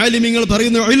മഹാന്മാരായ ആലിമീങ്ങൾ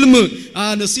പറയുന്ന ഇൽമ്, ആ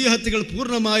നസീഹത്തുകൾ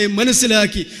പൂർണ്ണമായും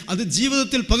മനസ്സിലാക്കി അത്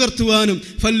ജീവിതത്തിൽ പകർത്തുവാനും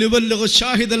ഫല്യുബല്ലിഗു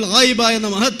ഷാഹിദൽ ഗായിബ എന്ന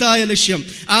മഹത്തായ ലക്ഷ്യം,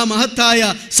 ആ മഹത്തായ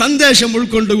സന്ദേശം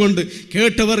ഉൾക്കൊണ്ടുകൊണ്ട്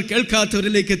കേട്ടവർ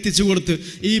കേൾക്കാത്തവരിലേക്ക് എത്തിച്ചു കൊടുത്ത്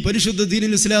ഈ പരിശുദ്ധ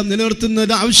ദീനുൽ ഇസ്ലാം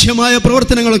നിലനിർത്തുന്നതിന് ആവശ്യമായ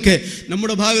പ്രവർത്തനങ്ങളൊക്കെ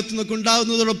നമ്മുടെ ഭാഗത്തു നിന്നൊക്കെ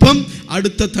ഉണ്ടാകുന്നതോടൊപ്പം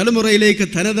അടുത്ത തലമുറയിലേക്ക്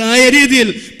തനതായ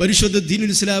രീതിയിൽ പരിശുദ്ധ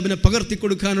ദീനുൽ ഇസ്ലാമിനെ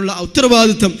പകർത്തിക്കൊടുക്കാനുള്ള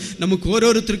ഉത്തരവാദിത്വം നമുക്ക്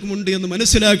ഓരോരുത്തർക്കും ഉണ്ട് എന്ന്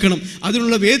മനസ്സിലാക്കണം.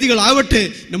 അതിനുള്ള വേദികളാവട്ടെ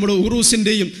നമ്മുടെ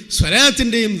ഉറൂസിൻ്റെയും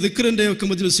സ്വലാത്തിൻ്റെയും ദിക്റിൻ്റെയും ഒക്കെ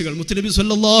മജ്ലിസുകൾ. മുത്തനബി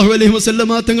സല്ലല്ലാഹു അലൈഹി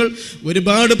വസല്ലം തങ്ങൾ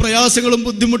ഒരുപാട് പ്രയാസങ്ങളും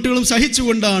ബുദ്ധിമുട്ടുകളും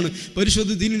സഹിച്ചുകൊണ്ടാണ്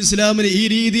പരിശുദ്ധ ദീനുൽ ഇസ്ലാമിനെ ഈ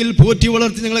രീതിയിൽ പോറ്റി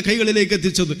വളർത്തി ഞങ്ങളെ കൈകളിലേക്ക്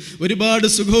എത്തിച്ചത്. ഒരുപാട്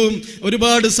സുഖവും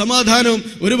ഒരുപാട് സമാധാനവും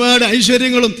ഒരുപാട്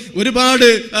ഐശ്വര്യങ്ങളും ഒരുപാട്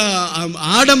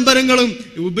ആഡംബരങ്ങളും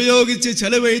ഉപയോഗിച്ച്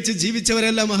ചെലവഴിച്ച്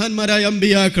ജീവിച്ചവരെല്ലാം മഹാന്മാരായ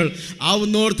അമ്പിയാക്കൾ.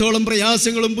 ആവുന്നോടത്തോളം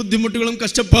പ്രയാസങ്ങളും ബുദ്ധിമുട്ടുകളും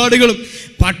കഷ്ടപ്പാടുകളും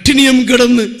പട്ടിണിയും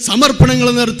കിടന്ന് സമർപ്പണങ്ങൾ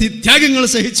നടത്തി ത്യാഗങ്ങൾ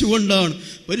സഹിച്ചുകൊണ്ടാണ്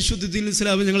പരിശുദ്ധ ദീനുൽ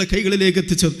ഇസ്ലാം ഞങ്ങളെ കൈകളിലേക്ക്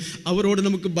എത്തിച്ചത്. അവരോട്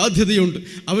നമുക്ക് ബാധ്യതയുണ്ട്,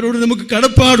 അവരോട് നമുക്ക്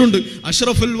കടപ്പാടുണ്ട്.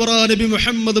 അഷ്റഫുൽ വറാ നബി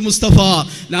മുഹമ്മദ് മുസ്തഫ,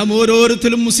 നാം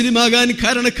ഓരോരുത്തരും മുസ്ലിമാകാൻ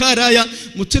കാരണക്കാരായ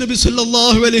മുത്തുനബി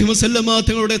സല്ലല്ലാഹു അലൈഹി വസല്ലം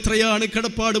തങ്ങളോട് എത്രയാണ്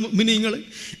കടപ്പാട് മുഅ്മിനീങ്ങൾ.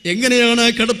 എങ്ങനെയാണ് ആ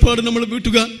കടപ്പാട് നമ്മൾ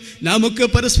വീട്ടുക? നാമൊക്കെ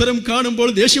പരസ്പരം കാണുമ്പോൾ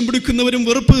ദേഷ്യം പിടിക്കുന്നവരും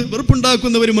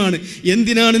വെറുപ്പുണ്ടാക്കുന്നവരുമാണ്.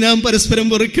 എന്തിനാണ് നാം പരസ്പരം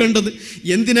വെറുക്കേണ്ടത്?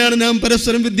 എന്തിനാണ് നാം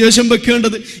പരസ്പരം വിദ്വേഷം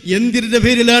വെക്കേണ്ടത്? എന്തിൻ്റെ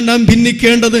പേരിലാണ് നാം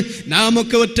ഭിന്നിക്കേണ്ടത്? നാം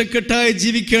ഒക്കെ ഒറ്റക്കെട്ടായി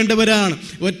ജീവിക്കേണ്ടവരാണ്,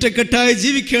 ഒറ്റക്കെട്ടായി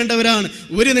ജീവിക്കേണ്ടവരാണ്.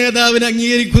 ഒരു നേതാവിനെ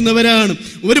അംഗീകരിക്കുന്നവരാണ്,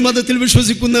 ഒരു മതത്തിൽ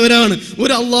വിശ്വസിക്കുന്നവരാണ്,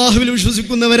 ഒരു അള്ളാഹുവിൽ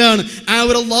വിശ്വസിക്കുന്നവരാണ്. ആ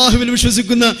ഒരു അള്ളാഹുവിൽ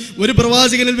വിശ്വസിക്കുന്ന, ഒരു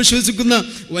പ്രവാചകനിൽ വിശ്വസിക്കുന്ന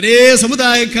ഒരേ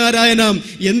സമുദായക്കാരായ നാം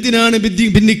എന്തിനാണ്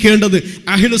ഭിന്നിക്കേണ്ടത്?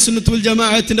 അഹ്ലുസുന്നത്ത് വൽ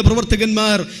ജമാഅത്തിന്റെ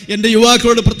പ്രവർത്തകന്മാർ എൻ്റെ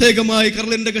യുവാക്കളോട് പ്രത്യേകമായി,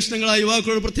 കർലിൻ്റെ കഷ്ണങ്ങളായ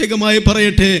യുവാക്കളോട് പ്രത്യേകമായി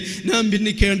പറയട്ടെ, നാം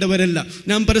ഭിന്നിക്കേണ്ടവരല്ല,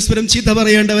 നാം പരസ്പരം ചീത്ത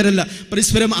പറയേണ്ടവരല്ല,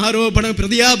 പരസ്പരം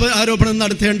ആരോപണം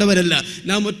നടത്തേണ്ടവരല്ല.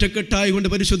 നാം ഒറ്റക്കെട്ടായി കൊണ്ട്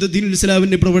പരിശുദ്ധ ദീനുൽ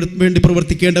ഇസ്ലാമിന് വേണ്ടി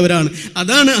പ്രവർത്തിക്കേണ്ടവരാണ്.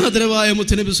 അതാണ് ആദരവായ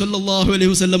മുത്തുനബി സല്ലല്ലാഹു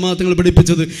അലൈഹി വസല്ലം തങ്ങൾ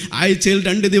പഠിപ്പിച്ചത്. ആഴ്ചയിൽ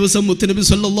 2 ദിവസം മുത്തുനബി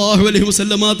സല്ലല്ലാഹു അലൈഹി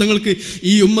വസല്ലം തങ്ങൾക്ക്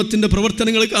ഈ ഉമ്മത്തിന്റെ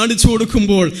പ്രവർത്തനങ്ങൾ കാണിച്ചു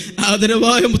കൊടുക്കുമ്പോൾ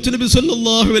ആദരവായ മുത്തുനബി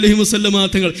സല്ലല്ലാഹു അലൈഹി വസല്ലം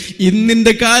തങ്ങൾ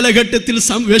ഇന്നിന്റെ കാലഘട്ടത്തിൽ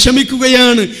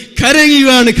വിഷമിക്കുകയാണ്,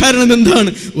 കരയുകയാണ്. കാരണം എന്താണ്?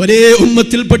 ഒരേ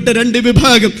ഉമ്മത്തിൽപ്പെട്ട 2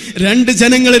 വിഭാഗം, 2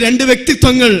 ജനങ്ങൾ, 2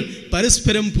 വ്യക്തിത്വങ്ങൾ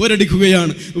പരസ്പരം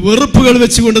പോരടിക്കുകയാണ്, വെറുപ്പുകൾ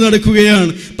വെച്ചുകൊണ്ട്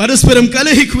നടക്കുകയാണ്, പരസ്പരം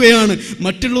കലഹിക്കുകയാണ്,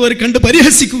 മറ്റുള്ളവരെ കണ്ട്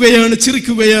പരിഹസിക്കുകയാണ്,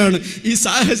 ചിരിക്കുകയാണ്. ഈ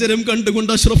സാഹചര്യം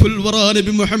കണ്ടുകൊണ്ട് അഷ്റഫുൽ വറാ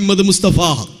നബി മുഹമ്മദ് മുസ്തഫ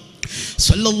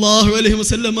സല്ലല്ലാഹു അലൈഹി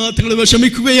വസല്ലമ തങ്ങൾ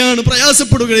വിഷമിക്കുകയാണ്,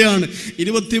 പ്രയാസപ്പെടുകയാണ്.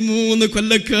 23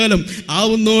 കൊല്ലക്കാലം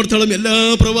ആവുന്നോർത്തോളം എല്ലാ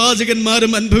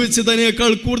പ്രവാചകന്മാരും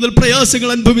അനുഭവിച്ചതിനേക്കാൾ കൂടുതൽ പ്രയാസങ്ങൾ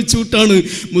അനുഭവിച്ചുകൊണ്ടാണ്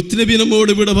മുത്തുനബി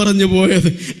നമ്മോട് ഇവിടെ പറഞ്ഞു പോയത്.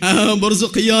 ആ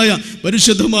ബർസഖിയായ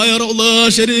പരിശുദ്ധമായ റൗളാ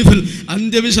ഷരീഫിൽ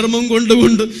അന്ത്യവിശ്രമം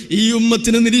കൊണ്ടുകൊണ്ട് ഈ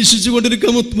ഉമ്മത്തിനെ നിരീക്ഷിച്ചു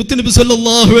കൊണ്ടിരിക്കുന്ന മുത്തുനബി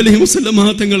സല്ലല്ലാഹു അലൈഹി വസല്ലമ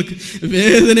തങ്ങൾക്ക്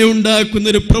വേദന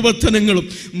ഉണ്ടാക്കുന്ന ഒരു പ്രവർത്തനങ്ങളും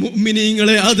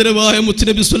മുഅ്മിനീങ്ങളെ ആദരവായ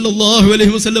മുത്തുനബി സല്ലല്ലാഹു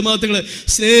അലൈഹി വസല്ലമ തങ്ങളെ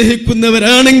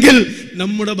സ്നേഹിക്കുന്നവരാണെങ്കിൽ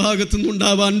നമ്മുടെ ഭാഗത്തു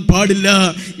നിന്നുണ്ടാവാൻ പാടില്ല.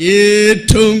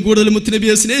 ഏറ്റവും കൂടുതൽ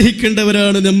മുത്തുനബിയെ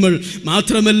സ്നേഹിക്കേണ്ടവരാണ് നമ്മൾ.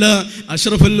 മാത്രമല്ല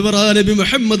അഷ്റഫുൽ വറാ നബി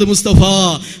മുഹമ്മദ് മുസ്തഫ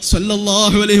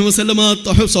സല്ലല്ലാഹു അലൈഹി വസല്ലമ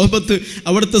സ്വഹബത്ത്,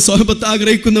 അവിടുത്തെ സ്വഹബത്ത്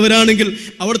ആഗ്രഹിക്കുന്നവരാണെങ്കിൽ,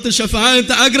 അവിടുത്തെ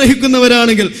ഷഫാഅത്ത്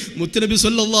ആഗ്രഹിക്കുന്നവരാണെങ്കിൽ മുത്തുനബി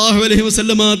സല്ലല്ലാഹു അലൈഹി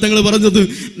വസല്ലമ തങ്ങൾ പറഞ്ഞത്,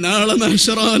 നാളെ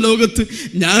മഹ്ശറ ലോകത്ത്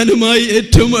ഞാനുമായി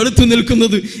ഏറ്റവും അടുത്ത്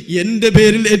നിൽക്കുന്നത് എൻ്റെ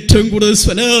പേരിൽ ഏറ്റവും കൂടുതൽ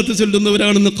സ്വലാത്ത്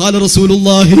ചൊല്ലുന്നവരാണെന്ന് ഖാല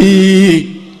റസൂലുള്ളാഹി.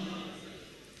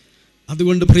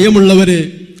 അതുകൊണ്ട് പ്രിയമുള്ളവരെ,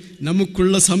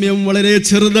 നമുക്കുള്ള സമയം വളരെ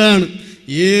ചെറുതാണ്.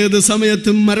 ഏത്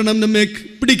സമയത്തും മരണം നമ്മെ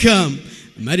പിടിക്കാം.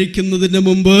 മരിക്കുന്നതിന്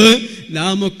മുമ്പ്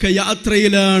നാമൊക്കെ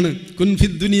യാത്രയിലാണ്. കുൻ ഫി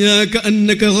ദുനിയാ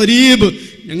കഅന്നക ഗരീബ്.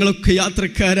 ഞങ്ങളൊക്കെ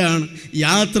യാത്രക്കാരാണ്.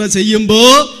 യാത്ര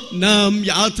ചെയ്യുമ്പോൾ നാം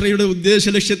യാത്രയുടെ ഉദ്ദേശ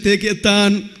ലക്ഷ്യത്തേക്ക്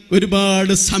എത്താൻ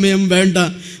ഒരുപാട് സമയം വേണ്ട,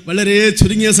 വളരെ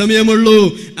ചുരുങ്ങിയ സമയമുള്ളൂ.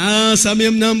 ആ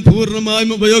സമയം നാം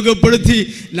പൂർണ്ണമായും ഉപയോഗപ്പെടുത്തി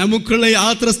നമുക്കുള്ള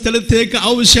യാത്ര സ്ഥലത്തേക്ക്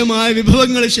ആവശ്യമായ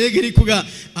വിഭവങ്ങൾ ശേഖരിക്കുക.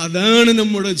 അതാണ്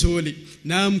നമ്മുടെ ജോലി.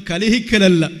 നാം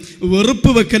കലഹിക്കലല്ല,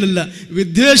 വെറുപ്പ് വെക്കലല്ല,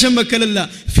 വിദ്വേഷം വെക്കലല്ല,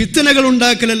 ഫിത്തനകൾ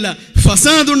ഉണ്ടാക്കലല്ല,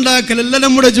 ഫസാദ് ഉണ്ടാക്കലല്ല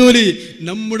നമ്മുടെ ജോലി.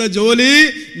 നമ്മുടെ ജോലി,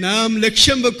 നാം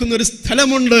ലക്ഷ്യം വെക്കുന്ന ഒരു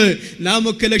സ്ഥലമുണ്ട്. നാം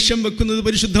ഒക്കെ ലക്ഷ്യം വെക്കുന്നത്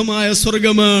പരിശുദ്ധമായ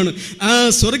സ്വർഗമാണ്. ആ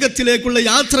സ്വർഗത്തിലേക്കുള്ള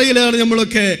യാത്രയിലാണ്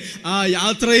നമ്മളൊക്കെ. ആ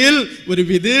യാത്രയിൽ ഒരു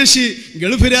വിദേശി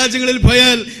ഗൾഫ് രാജ്യങ്ങളിൽ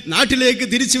പോയാൽ നാട്ടിലേക്ക്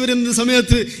തിരിച്ചു വരുന്ന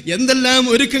സമയത്ത് എന്തെല്ലാം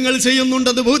ഒരുക്കങ്ങൾ ചെയ്യുന്നുണ്ട്,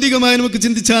 അത് ഭൗതികമായി നമുക്ക്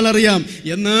ചിന്തിച്ചാൽ അറിയാം.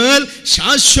 എന്നാൽ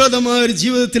ശാശ്വതമായ ഒരു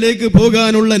ജീവിതത്തിലേക്ക്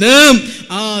പോകാനുള്ള നാം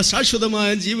ആ ശാശ്വതമായ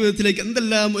ജീവിതത്തിലേക്ക്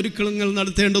എന്തെല്ലാം ഒരുക്കങ്ങൾ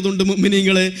നടത്തേണ്ടതുണ്ട്.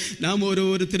 മുഅ്മിനീങ്ങളെ, നാം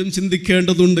ഓരോരുത്തരും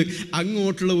ചിന്തിക്കേണ്ടതുണ്ട്.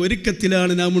 അങ്ങോട്ടുള്ള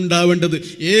ഒരുക്കത്തിലാണ് നാം ഉണ്ടാവേണ്ടത്.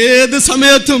 ഏത്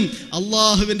സമയത്തും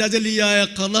അള്ളാഹുവിൻ്റെ അജലിയായ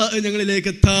ഖലാ ഞങ്ങളിലേക്ക്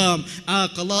എത്താം. ആ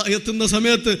ഖലാ എത്തുന്ന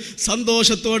സമയത്ത്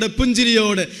സന്തോഷത്തോടെ,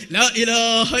 പുഞ്ചിരിയോടെ ലാ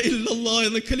ഇലാഹ ഇല്ലല്ലാഹ്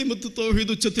എന്ന കലിമത്ത്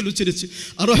തൗഹീദ് ഉച്ചത്തിൽ ഉച്ചരിച്ച്,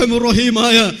 അർഹമുർ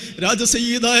റഹീമായ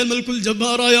രാജസയ്യിദായ മൽക്കുൽ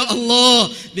ജബ്ബാറായ അല്ലാഹ്,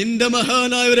 നിന്റെ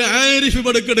മഹാനായ ഒരു ആരിഫ്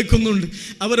പടക്കെടുക്കുന്നുണ്ട്.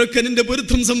 അവരൊക്കെ നിന്റെ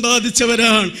പൊരുത്തം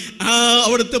സമ്പാദിച്ചവരാണ്. ആ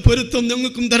അവിടുത്തെ പൊരുത്തം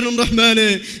ഞങ്ങൾക്കും തരണം റഹ്മാനെ.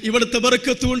 ഇവിടുത്തെ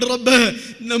ബർക്കത്ത് കൊണ്ട് റബ്ബേ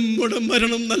നമ്മുടെ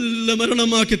മരണം നല്ല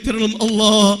മരണമാക്കി തരണം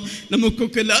അല്ലാഹ്.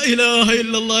 നമുക്കൊക്കെ ലാ ഇലാഹ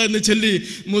ഇല്ലല്ലാഹ് എന്ന് ചൊല്ലി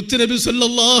മുത്തുനബി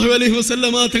സല്ലല്ലാഹു അലൈഹി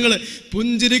വസല്ലമ തങ്ങളെ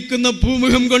പുഞ്ചിരിക്കുന്ന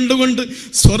പൂമുഖം കണ്ടുകൊണ്ട്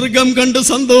സ്വർഗം കണ്ട്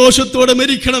സന്തോഷത്തോടെ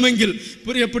മരിക്കണമെങ്കിൽ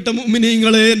പ്രിയപ്പെട്ട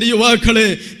മുഅ്മിനീങ്ങളെ, എൻ്റെ യുവാക്കളെ,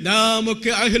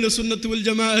 നാമൊക്കെ അഹ്ലു സുന്നത്ത് വൽ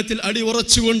ജമാഅത്തിൽ അടി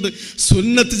ഉറച്ചുകൊണ്ട്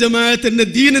സുന്നത്ത് ജമാഅത്തിന്റെ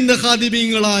ദീനിന്റെ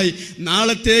ഖാദിമീങ്ങളായി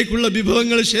നാളത്തേക്കുള്ള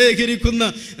വിഭവങ്ങൾ ശേഖരിക്കുന്ന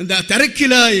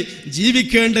തിരക്കിലായി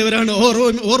ജീവിക്കേണ്ടവരാണ്.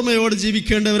 ഓർമ്മയോടെ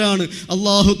ജീവിക്കേണ്ടവരാണ്.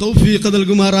 അള്ളാഹു തൗഫീഖ്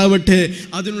നൽകുമാറാവട്ടെ.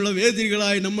 അതിനുള്ള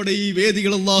വേദികളായി നമ്മുടെ ഈ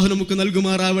വേദികൾ അള്ളാഹു നമുക്ക്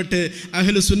നൽകുമാറാവട്ടെ.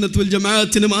 അഹ്ലു സുന്നത്ത് വൽ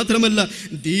ജമാഅത്തിന് മാത്രമല്ല,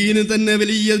 ദീന് തന്നെ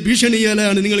വലിയ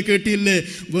ഭീഷണിയാലാണ്. നിങ്ങൾ കേട്ടില്ലേ,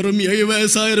 വെറും 7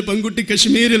 വയസ്സായ ഒരു പെൺകുട്ടി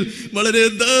കശ്മീരിൽ വളരെ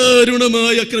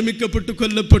ദാരുണമായി ആക്രമിക്കപ്പെട്ടു,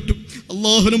 കൊല്ലപ്പെട്ടു.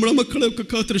 അള്ളാഹു നമ്മുടെ മക്കളെയൊക്കെ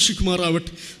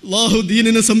കാത്തുരക്ഷിക്കുമാറാവട്ടെ. അള്ളാഹു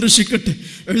ദീനിനെ സംരക്ഷിക്കട്ടെ,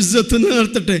 ഇസ്സത്ത്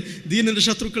നിർത്തട്ടെ, ദീനിന്റെ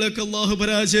ശത്രുക്കളെയൊക്കെ അള്ളാഹു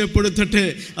പരാജയപ്പെടുത്തട്ടെ.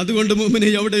 അതുകൊണ്ട് മുഅ്മിനേ,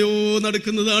 എവിടെയോ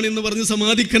നടക്കുന്നതാണ് എന്ന് പറഞ്ഞ്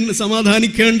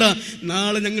സമാധാനിക്കേണ്ട.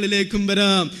 നാളെ ഞങ്ങളിലേക്കും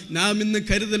വരാം. നാം ഇന്ന്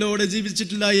കരുതലോടെ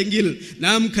ജീവിച്ചിട്ടില്ല എങ്കിൽ,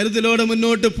 നാം കരുതലോടെ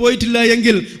മുന്നോട്ട് പോയിട്ടില്ല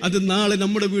എങ്കിൽ, അത് നാളെ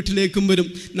നമ്മുടെ വീട്ടിലേക്കും വരും,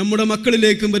 നമ്മുടെ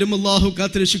മക്കളിലേക്കും വരും. അള്ളാഹു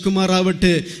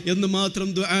കാത്തുരക്ഷിക്കുമാറാവട്ടെ എന്ന് മാത്രം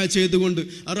ദുആ ചെയ്തുകൊണ്ട്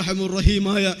അർഹമുർ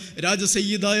റഹീമായ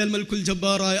രാജസയ്യിദായ മൽക്കുൽ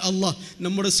ജബ്ബാറായ അല്ലാഹ്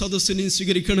നമ്മുടെ സദസ്സിനെ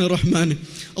സ്വീകരിക്കണേ റഹ്മാനെ.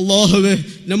 അള്ളാഹുവേ,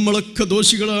 നമ്മളൊക്കെ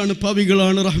ദോഷികളാണ്,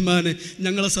 പാപികളാണ് റഹ്മാനെ.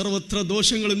 ഞങ്ങളെ സർവത്ര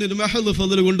ദോഷങ്ങളിൽ നിന്ന് മഹദ്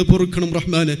ഫദ്ൽ കൊണ്ട് പൊറുക്കണം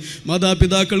റഹ്മാനെ.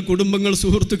 മാതാപിതാക്കൾ, കുടുംബങ്ങൾ,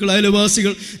 സുഹൃത്തുക്കൾ,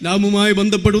 അയൽവാസികൾ, നാമുമായി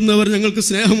ബന്ധപ്പെടുന്നവർ, ഞങ്ങൾക്ക്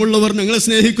സ്നേഹമുള്ളവർ, ഞങ്ങളെ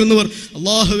സ്നേഹിക്കുന്നവർ,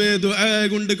 അള്ളാഹുവേ, ദുആ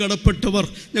കൊണ്ട് കടപ്പെട്ടവർ,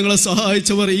 ഞങ്ങളെ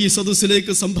സഹായിച്ചവർ, ഈ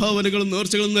സദസ്സിലേക്ക് സംഭാവനകളും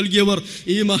നേർച്ചകളും നൽകിയവർ,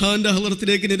 ഈ മഹാന്റെ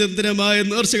ഹളറത്തിലേക്ക് നിരന്തരമായ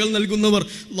നേർച്ചകൾ നൽകുന്നവർ,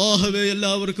 അള്ളാഹുവേ,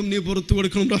 എല്ലാവർക്കും നീ പുറത്തു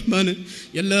കൊടുക്കണം റഹ്മാനെ.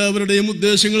 എല്ലാവരുടെയും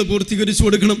ഉദ്ദേശങ്ങൾ പൂർത്തീകരിച്ചു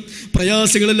കൊടുക്കണം.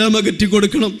 പ്രയാസങ്ങളെല്ലാം അകറ്റി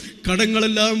കൊടുക്കണം.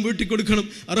 കടങ്ങളെല്ലാം വീട്ടിക്കൊടുക്കണം.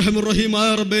 അർഹമുർ റഹീമായ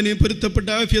റബ്ബേ, നീ പൊരുത്തപ്പെട്ട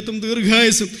ആഫിയത്തും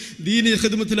ദീർഘായുസ്സും ദീനി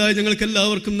ഖിദ്മത്തിലായി ഞങ്ങൾക്ക്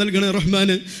എല്ലാവർക്കും നൽകണേ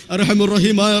റഹ്മാനെ. അർഹമുർ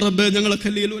റഹീമായ റബ്ബേ, ഞങ്ങളെ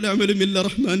ഖലീൽ ഒരു അമലും ഇല്ല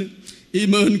റഹ്മാനെ.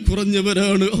 ഈമാൻ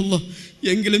കുറഞ്ഞവരാണ് അല്ലാഹ്.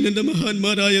 എങ്കിലും എൻ്റെ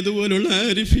മഹാന്മാരായതുപോലുള്ള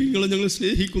ആരിഫീങ്ങളെ ഞങ്ങൾ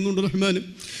സ്നേഹിക്കുന്നുണ്ട് റഹ്മാൻ.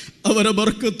 അവരെ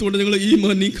ബർക്കത്തോടെ ഞങ്ങൾ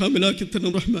ഈമാൻ നീ കാമിലാക്കി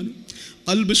തരണം റഹ്മാൻ.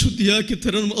 ഖൽബ് ശുദ്ധിയാക്കി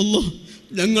തരണം അല്ലാഹ്.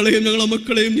 ഞങ്ങളെയും ഞങ്ങളെ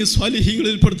മക്കളെയും നീ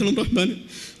സ്വാലിഹീങ്ങളിൽ പെടുത്തണം റഹ്മാൻ.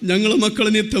 ഞങ്ങളെ മക്കളെ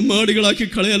നീ തെമ്മാടികളാക്കി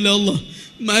കളയല്ല അല്ലാഹ്.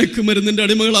 മയക്കുമരുന്നിൻ്റെ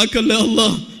അടിമകളാക്കല്ല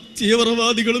അല്ലാഹ്.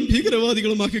 തീവ്രവാദികളും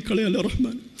ഭീകരവാദികളും ആക്കി കളയല്ല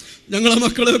റഹ്മാൻ. ഞങ്ങളെ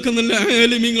മക്കളെയൊക്കെ നല്ല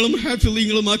ആലിമീങ്ങളും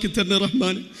ഹാഫിളീങ്ങളും ആക്കി തരണേ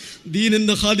റഹ്മാൻ.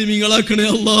 ദീനിൻ്റെ ഖാദിമീങ്ങളാക്കണേ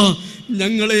അല്ലാഹ്.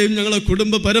 ഞങ്ങളെയും ഞങ്ങളെ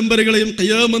കുടുംബ പരമ്പരകളെയും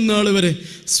ഖിയാമത്ത് നാൾ വരെ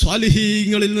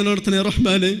സ്വാലിഹീങ്ങളിൽ നിലനിർത്തണേ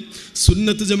റഹ്മാനെ.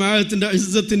 സുന്നത്ത് ജമാഅത്തിൻ്റെ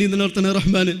ഇസ്സത്ത് നീ നിലനിർത്തണേ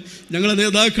റഹ്മാനെ. ഞങ്ങളെ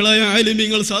നേതാക്കളായ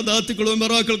ആലിമീങ്ങൾ സാദാത്തുക്കളും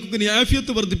ബറാക്കൾക്കൊക്കെ നീ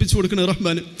ആഫിയത്ത് വർദ്ധിപ്പിച്ചു കൊടുക്കണേ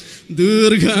റഹ്മാനെ.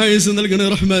 ദീർഘായുസ് നൽകണേ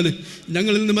റഹ്മാനെ.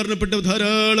 ഞങ്ങളിൽ നിന്ന് മരണപ്പെട്ട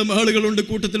ധാരാളം ആളുകളുണ്ട്.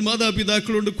 കൂട്ടത്തിൽ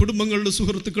മാതാപിതാക്കളുണ്ട്, കുടുംബങ്ങളുണ്ട്,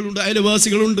 സുഹൃത്തുക്കളുണ്ട്,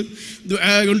 അയൽവാസികളുണ്ട്,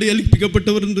 ദുആ കൊണ്ട്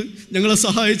ഏൽപ്പിക്കപ്പെട്ടവരുണ്ട്, ഞങ്ങളെ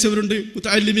സഹായിച്ചവരുണ്ട്.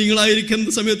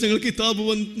 മുതഅല്ലിമീങ്ങളായിരിക്കുന്ന സമയത്ത് ഞങ്ങൾക്ക് കിതാബ്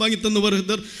വാങ്ങിത്തന്നവർ,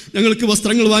 ഞങ്ങൾക്ക്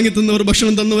വസ്ത്രങ്ങൾ വാങ്ങിത്തന്നവർ,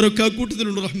 ഭക്ഷണം തന്നവരൊക്കെ ആ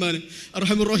കൂട്ടത്തിലുണ്ട് റഹ്മാനെ.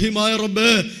 അർഹമുർ റഹീമായ റബ്ബേ,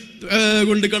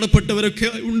 കൊണ്ട് കടപ്പെട്ടവരൊക്കെ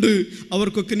ഉണ്ട്.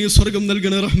 അവർക്കൊക്കെ നീ സ്വർഗം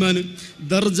നൽകണേ റഹ്മാന്.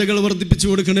 ദർജകൾ വർദ്ധിപ്പിച്ചു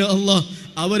കൊടുക്കണേ അല്ലാഹ്.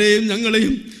 അവരെയും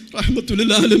ഞങ്ങളെയും റഹ്മത്തുൽ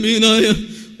ആലമീനായ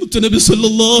മുത്തുനബി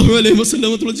സല്ലല്ലാഹു അലൈഹി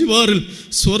വസല്ലം തങ്ങളുടെ ജിവാറിൽ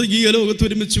സ്വർഗീയ ലോകത്ത്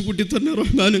ഒരുമിച്ച് കൂട്ടി തന്നെ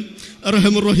റഹ്മാന്.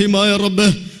 അർഹമുർ റഹീമായ റബ്ബേ,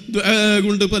 ദുആ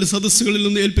കൊണ്ട് പല സദസ്സുകളിൽ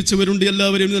നിന്ന് ഏൽപ്പിച്ചവരുണ്ട്.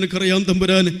 എല്ലാവരെയും നിനക്കറിയാം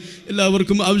തമ്പുരാന്.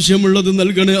 എല്ലാവർക്കും ആവശ്യമുള്ളത്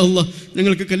നൽകണേ അല്ലാഹ്.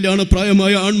 ഞങ്ങൾക്ക്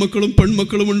കല്യാണപ്രായമായ ആൺമക്കളും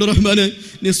പെൺമക്കളും ഉണ്ട് റഹ്മാനെ.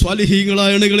 നീ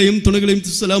സ്വാലിഹീങ്ങളായ അണകളെയും തുണകളെയും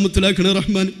സലാമത്തിലാക്കണേ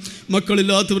റഹ്മാൻ.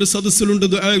 മക്കളില്ലാത്തവർ സദസ്സിലുണ്ട്.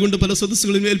 ദുആ കൊണ്ട് പല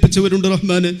സദസ്സുകളിലും ഏൽപ്പിച്ചവരുണ്ട്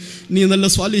റഹ്മാനെ. നീ നല്ല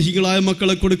സ്വാലിഹീങ്ങളായ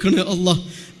മക്കളെ കൊടുക്കണേ അല്ലാഹ്.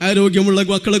 ആരോഗ്യമുള്ള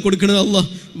മക്കളെ കൊടുക്കണേ അല്ലാഹ്.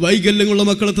 വൈകല്യമുള്ള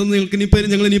മക്കളെ തന്ന്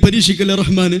ഞങ്ങൾ നീ പരീക്ഷിക്കല്ലേ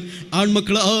റഹ്മാന്.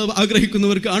 ആൺമക്കളെ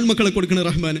ആഗ്രഹിക്കുന്നവർക്ക് ആൺമക്കളെ കൊടുക്കണേ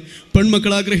റഹ്മാന്.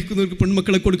 പെൺമക്കളെ ആഗ്രഹിക്കുന്നവർക്ക്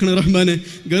പെൺമക്കളെ കൊടുക്കണേ റഹ്മാന്.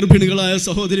 ഗർഭിണികളായ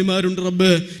സഹോദരിമാരുണ്ട്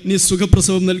റബ്ബേ, നീ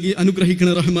സുഖപ്രസവം നൽകി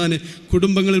അനുഗ്രഹിക്കണേ റഹ്മാന്.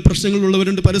 കുടുംബങ്ങളിൽ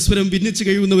പ്രശ്നങ്ങളുള്ളവരുണ്ട്, പരസ്പരം ഭിന്നിച്ച്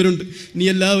കഴിയുന്നവരുണ്ട്. നീ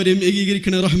എല്ലാവരെയും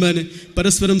ഏകീകരിക്കണേ റഹ്മാന്.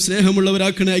 പരസ്പരം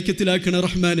സ്നേഹമുള്ളവരാക്കണേ, ഐക്യത്തിലാക്കണേ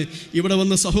റഹ്മാന്. ഇവിടെ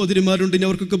വന്ന സഹോദരിമാരുണ്ട്, ഇനി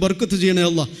അവർക്കൊക്കെ ബർക്കത്ത് ചെയ്യണേ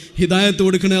അല്ലാഹ്. ഹിദായത്ത്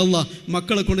കൊടുക്കണേ അല്ലാഹ്.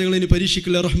 മക്കളെ കൊണ്ട് ഞങ്ങൾ ഇനി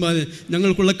പരീക്ഷിക്കില്ലേ റഹ്മാന്.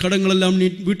 ഞങ്ങൾക്കുള്ള കടങ്ങളെല്ലാം നീ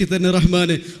വീട്ടിൽ തന്നെ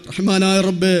റഹ്മാനെ. റഹ്മാനായ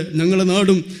റബ്ബേ, ഞങ്ങളുടെ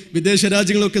നാടും വിദേശ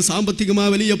രാജ്യങ്ങളൊക്കെ സാമ്പത്തികമായ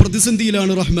വലിയ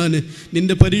പ്രതിസന്ധിയിലാണ് റഹ്മാനെ.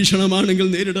 നിന്റെ പരീക്ഷണമാണെങ്കിൽ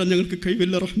നേരിടാൻ ഞങ്ങൾക്ക്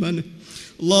കഴിവില്ല റഹ്മാനെ.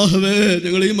 അല്ലാഹുവേ,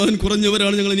 ഞങ്ങൾ ഈമാൻ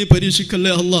കുറഞ്ഞവരാണ്, ഞങ്ങൾ നീ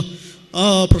പരീക്ഷിക്കല്ലേ അല്ലാഹ്. ആ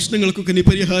പ്രശ്നങ്ങൾക്കൊക്കെ നീ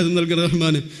പരിഹാരം നൽകണം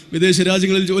റഹ്മാനെ. വിദേശ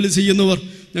രാജ്യങ്ങളിൽ ജോലി ചെയ്യുന്നവർ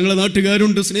ഞങ്ങളെ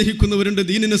നാട്ടുകാരുണ്ട്, സ്നേഹിക്കുന്നവരുണ്ട്,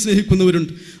 ദീനിനെ സ്നേഹിക്കുന്നവരുണ്ട്.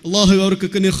 അല്ലാഹു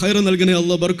അവർക്കൊക്കെ നീ ഖൈർ നൽകണേ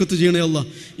അല്ലാഹ്. ബർക്കത്ത് ചെയ്യണേ അല്ലാഹ്.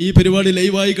 ഈ പരിപാടി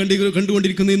ലൈവായി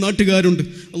കണ്ടുകൊണ്ടിരിക്കുന്ന ഈ നാട്ടുകാരുണ്ട്.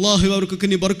 അല്ലാഹു അവർക്കൊക്കെ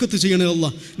നീ ബർക്കത്ത് ചെയ്യണേ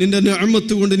അല്ലാഹ്. നിന്റെ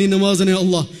നിഅമത്ത് കൊണ്ട് നീ നവാസണേ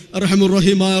അല്ലാഹ്. അർഹമുർ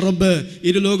റഹീമായ റബ്ബേ,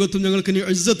 ഇരു ലോകത്തും ഞങ്ങൾക്ക് നീ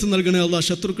ഇസ്സത്ത് നൽകണേ അല്ലാഹ്.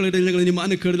 ശത്രുക്കളുടെ ഞങ്ങൾ നീ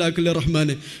മാനക്കേടിലാക്കല്ലേ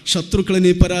റഹ്മാനെ. ശത്രുക്കളെ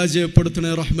നീ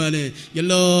പരാജയപ്പെടുത്തണേ റഹ്മാനെ.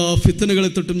 എല്ലാ ഫിത്നകളെ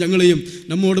തൊട്ടും ഞങ്ങളെയും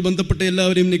നമ്മോട് ബന്ധപ്പെട്ട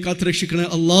എല്ലാവരെയും നീ കാത്തുരക്ഷിക്കണേ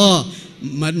അല്ലാഹ്.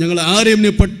 ഞങ്ങൾ ആരെയും നീ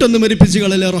പെട്ടെന്ന് മരിപ്പിച്ച്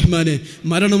കളയല്ലേ റഹ്മാനെ.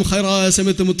 മരണം ഖൈറായ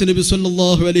സമയത്ത് മുത്തുനബി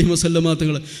സല്ലല്ലാഹു അലൈഹി വസല്ലമ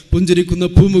തങ്ങൾ പുഞ്ചിരിക്കുന്ന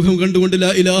പൂമുഖം കണ്ടുകൊണ്ട് ലാ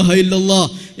ഇലാഹ ഇല്ലല്ലാഹ്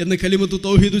എന്ന കലിമത്ത്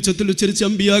തൗഹീദ് ഉച്ചത്തിൽ ഉച്ചരിച്ച്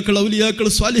അമ്പിയാക്കൾ, ഔലിയാക്കൾ,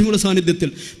 സ്വാലിഹുകളുടെ സാന്നിധ്യത്തിൽ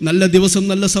നല്ല ദിവസം,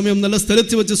 നല്ല സമയം, നല്ല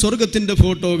സ്ഥലത്ത് വെച്ച് സ്വർഗത്തിൻ്റെ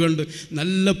ഫോട്ടോ കണ്ട്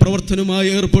നല്ല പ്രവർത്തനമായി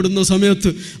ഏർപ്പെടുന്ന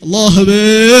സമയത്ത് അല്ലാഹുവേ,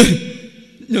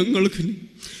 ഞങ്ങൾക്ക്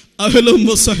അഹ്ലൻ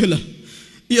വസഹ്ല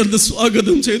എന്ന്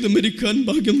സ്വാഗതം ചെയ്ത് മരിക്കാൻ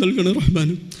ഭാഗ്യം നൽകണേ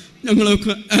റഹ്മാൻ.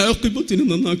 ഞങ്ങളൊക്കെ ആഖിബത്തിന്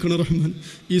നന്നാക്കണം റഹ്മാൻ.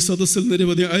 ഈ സദസ്സിൽ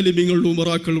നിരവധി ആലിമീങ്ങളും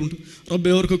ഉമറാക്കളുണ്ട് റബ്ബേ,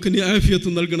 അവർക്കൊക്കെ നീ ആഫിയത്ത്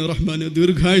നൽകണേ റഹ്മാൻ.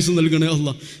 ദീർഘായുസ് നൽകണേ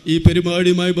അല്ലാഹ്. ഈ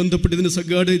പരിപാടിയുമായി ബന്ധപ്പെട്ട് ഇതിൻ്റെ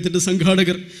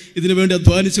സംഘാടകർ, ഇതിനു വേണ്ടി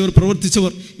അധ്വാനിച്ചവർ,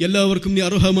 പ്രവർത്തിച്ചവർ എല്ലാവർക്കും നീ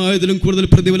അർഹമായതിലും കൂടുതൽ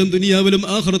പ്രതിഫലം ദുനിയാവിലും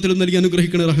ആഖിറത്തിലും നൽകി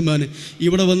അനുഗ്രഹിക്കണേ റഹ്മാൻ.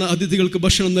 ഇവിടെ വന്ന അതിഥികൾക്ക്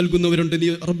ഭക്ഷണം നൽകുന്നവരുണ്ട്. നീ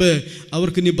റബ്ബേ,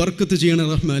 അവർക്ക് നീ ബർക്കത്ത് ചെയ്യണേ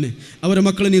റഹ്മാൻ. അവരെ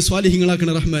മക്കളെ നീ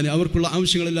സ്വാലിഹീങ്ങളാക്കണേ റഹ്മാൻ. അവർക്കുള്ള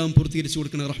ആവശ്യങ്ങളെല്ലാം പൂർത്തീകരിച്ചു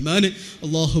കൊടുക്കണേ റഹ്മാൻ.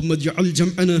 അല്ലാഹുമ്മ ജഅൽ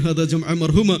ജംഅന ഹദാ ജംഅ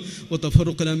മർഹൂമ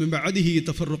വതഫറഖനാ മിൻ ബഅദിഹി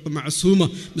തഫറഖ മഅസൂമ.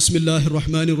 ബിസ്മില്ലാഹിർ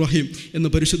റഹ്മാനിർ റഹീം എന്ന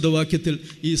പരിശുദ്ധ വാക്യത്തിൽ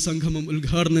ഈ സംഗമം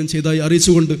ഉദ്ഘാടനം ചെയ്തതായി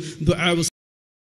അറിയിച്ചുകൊണ്ട് ദുആ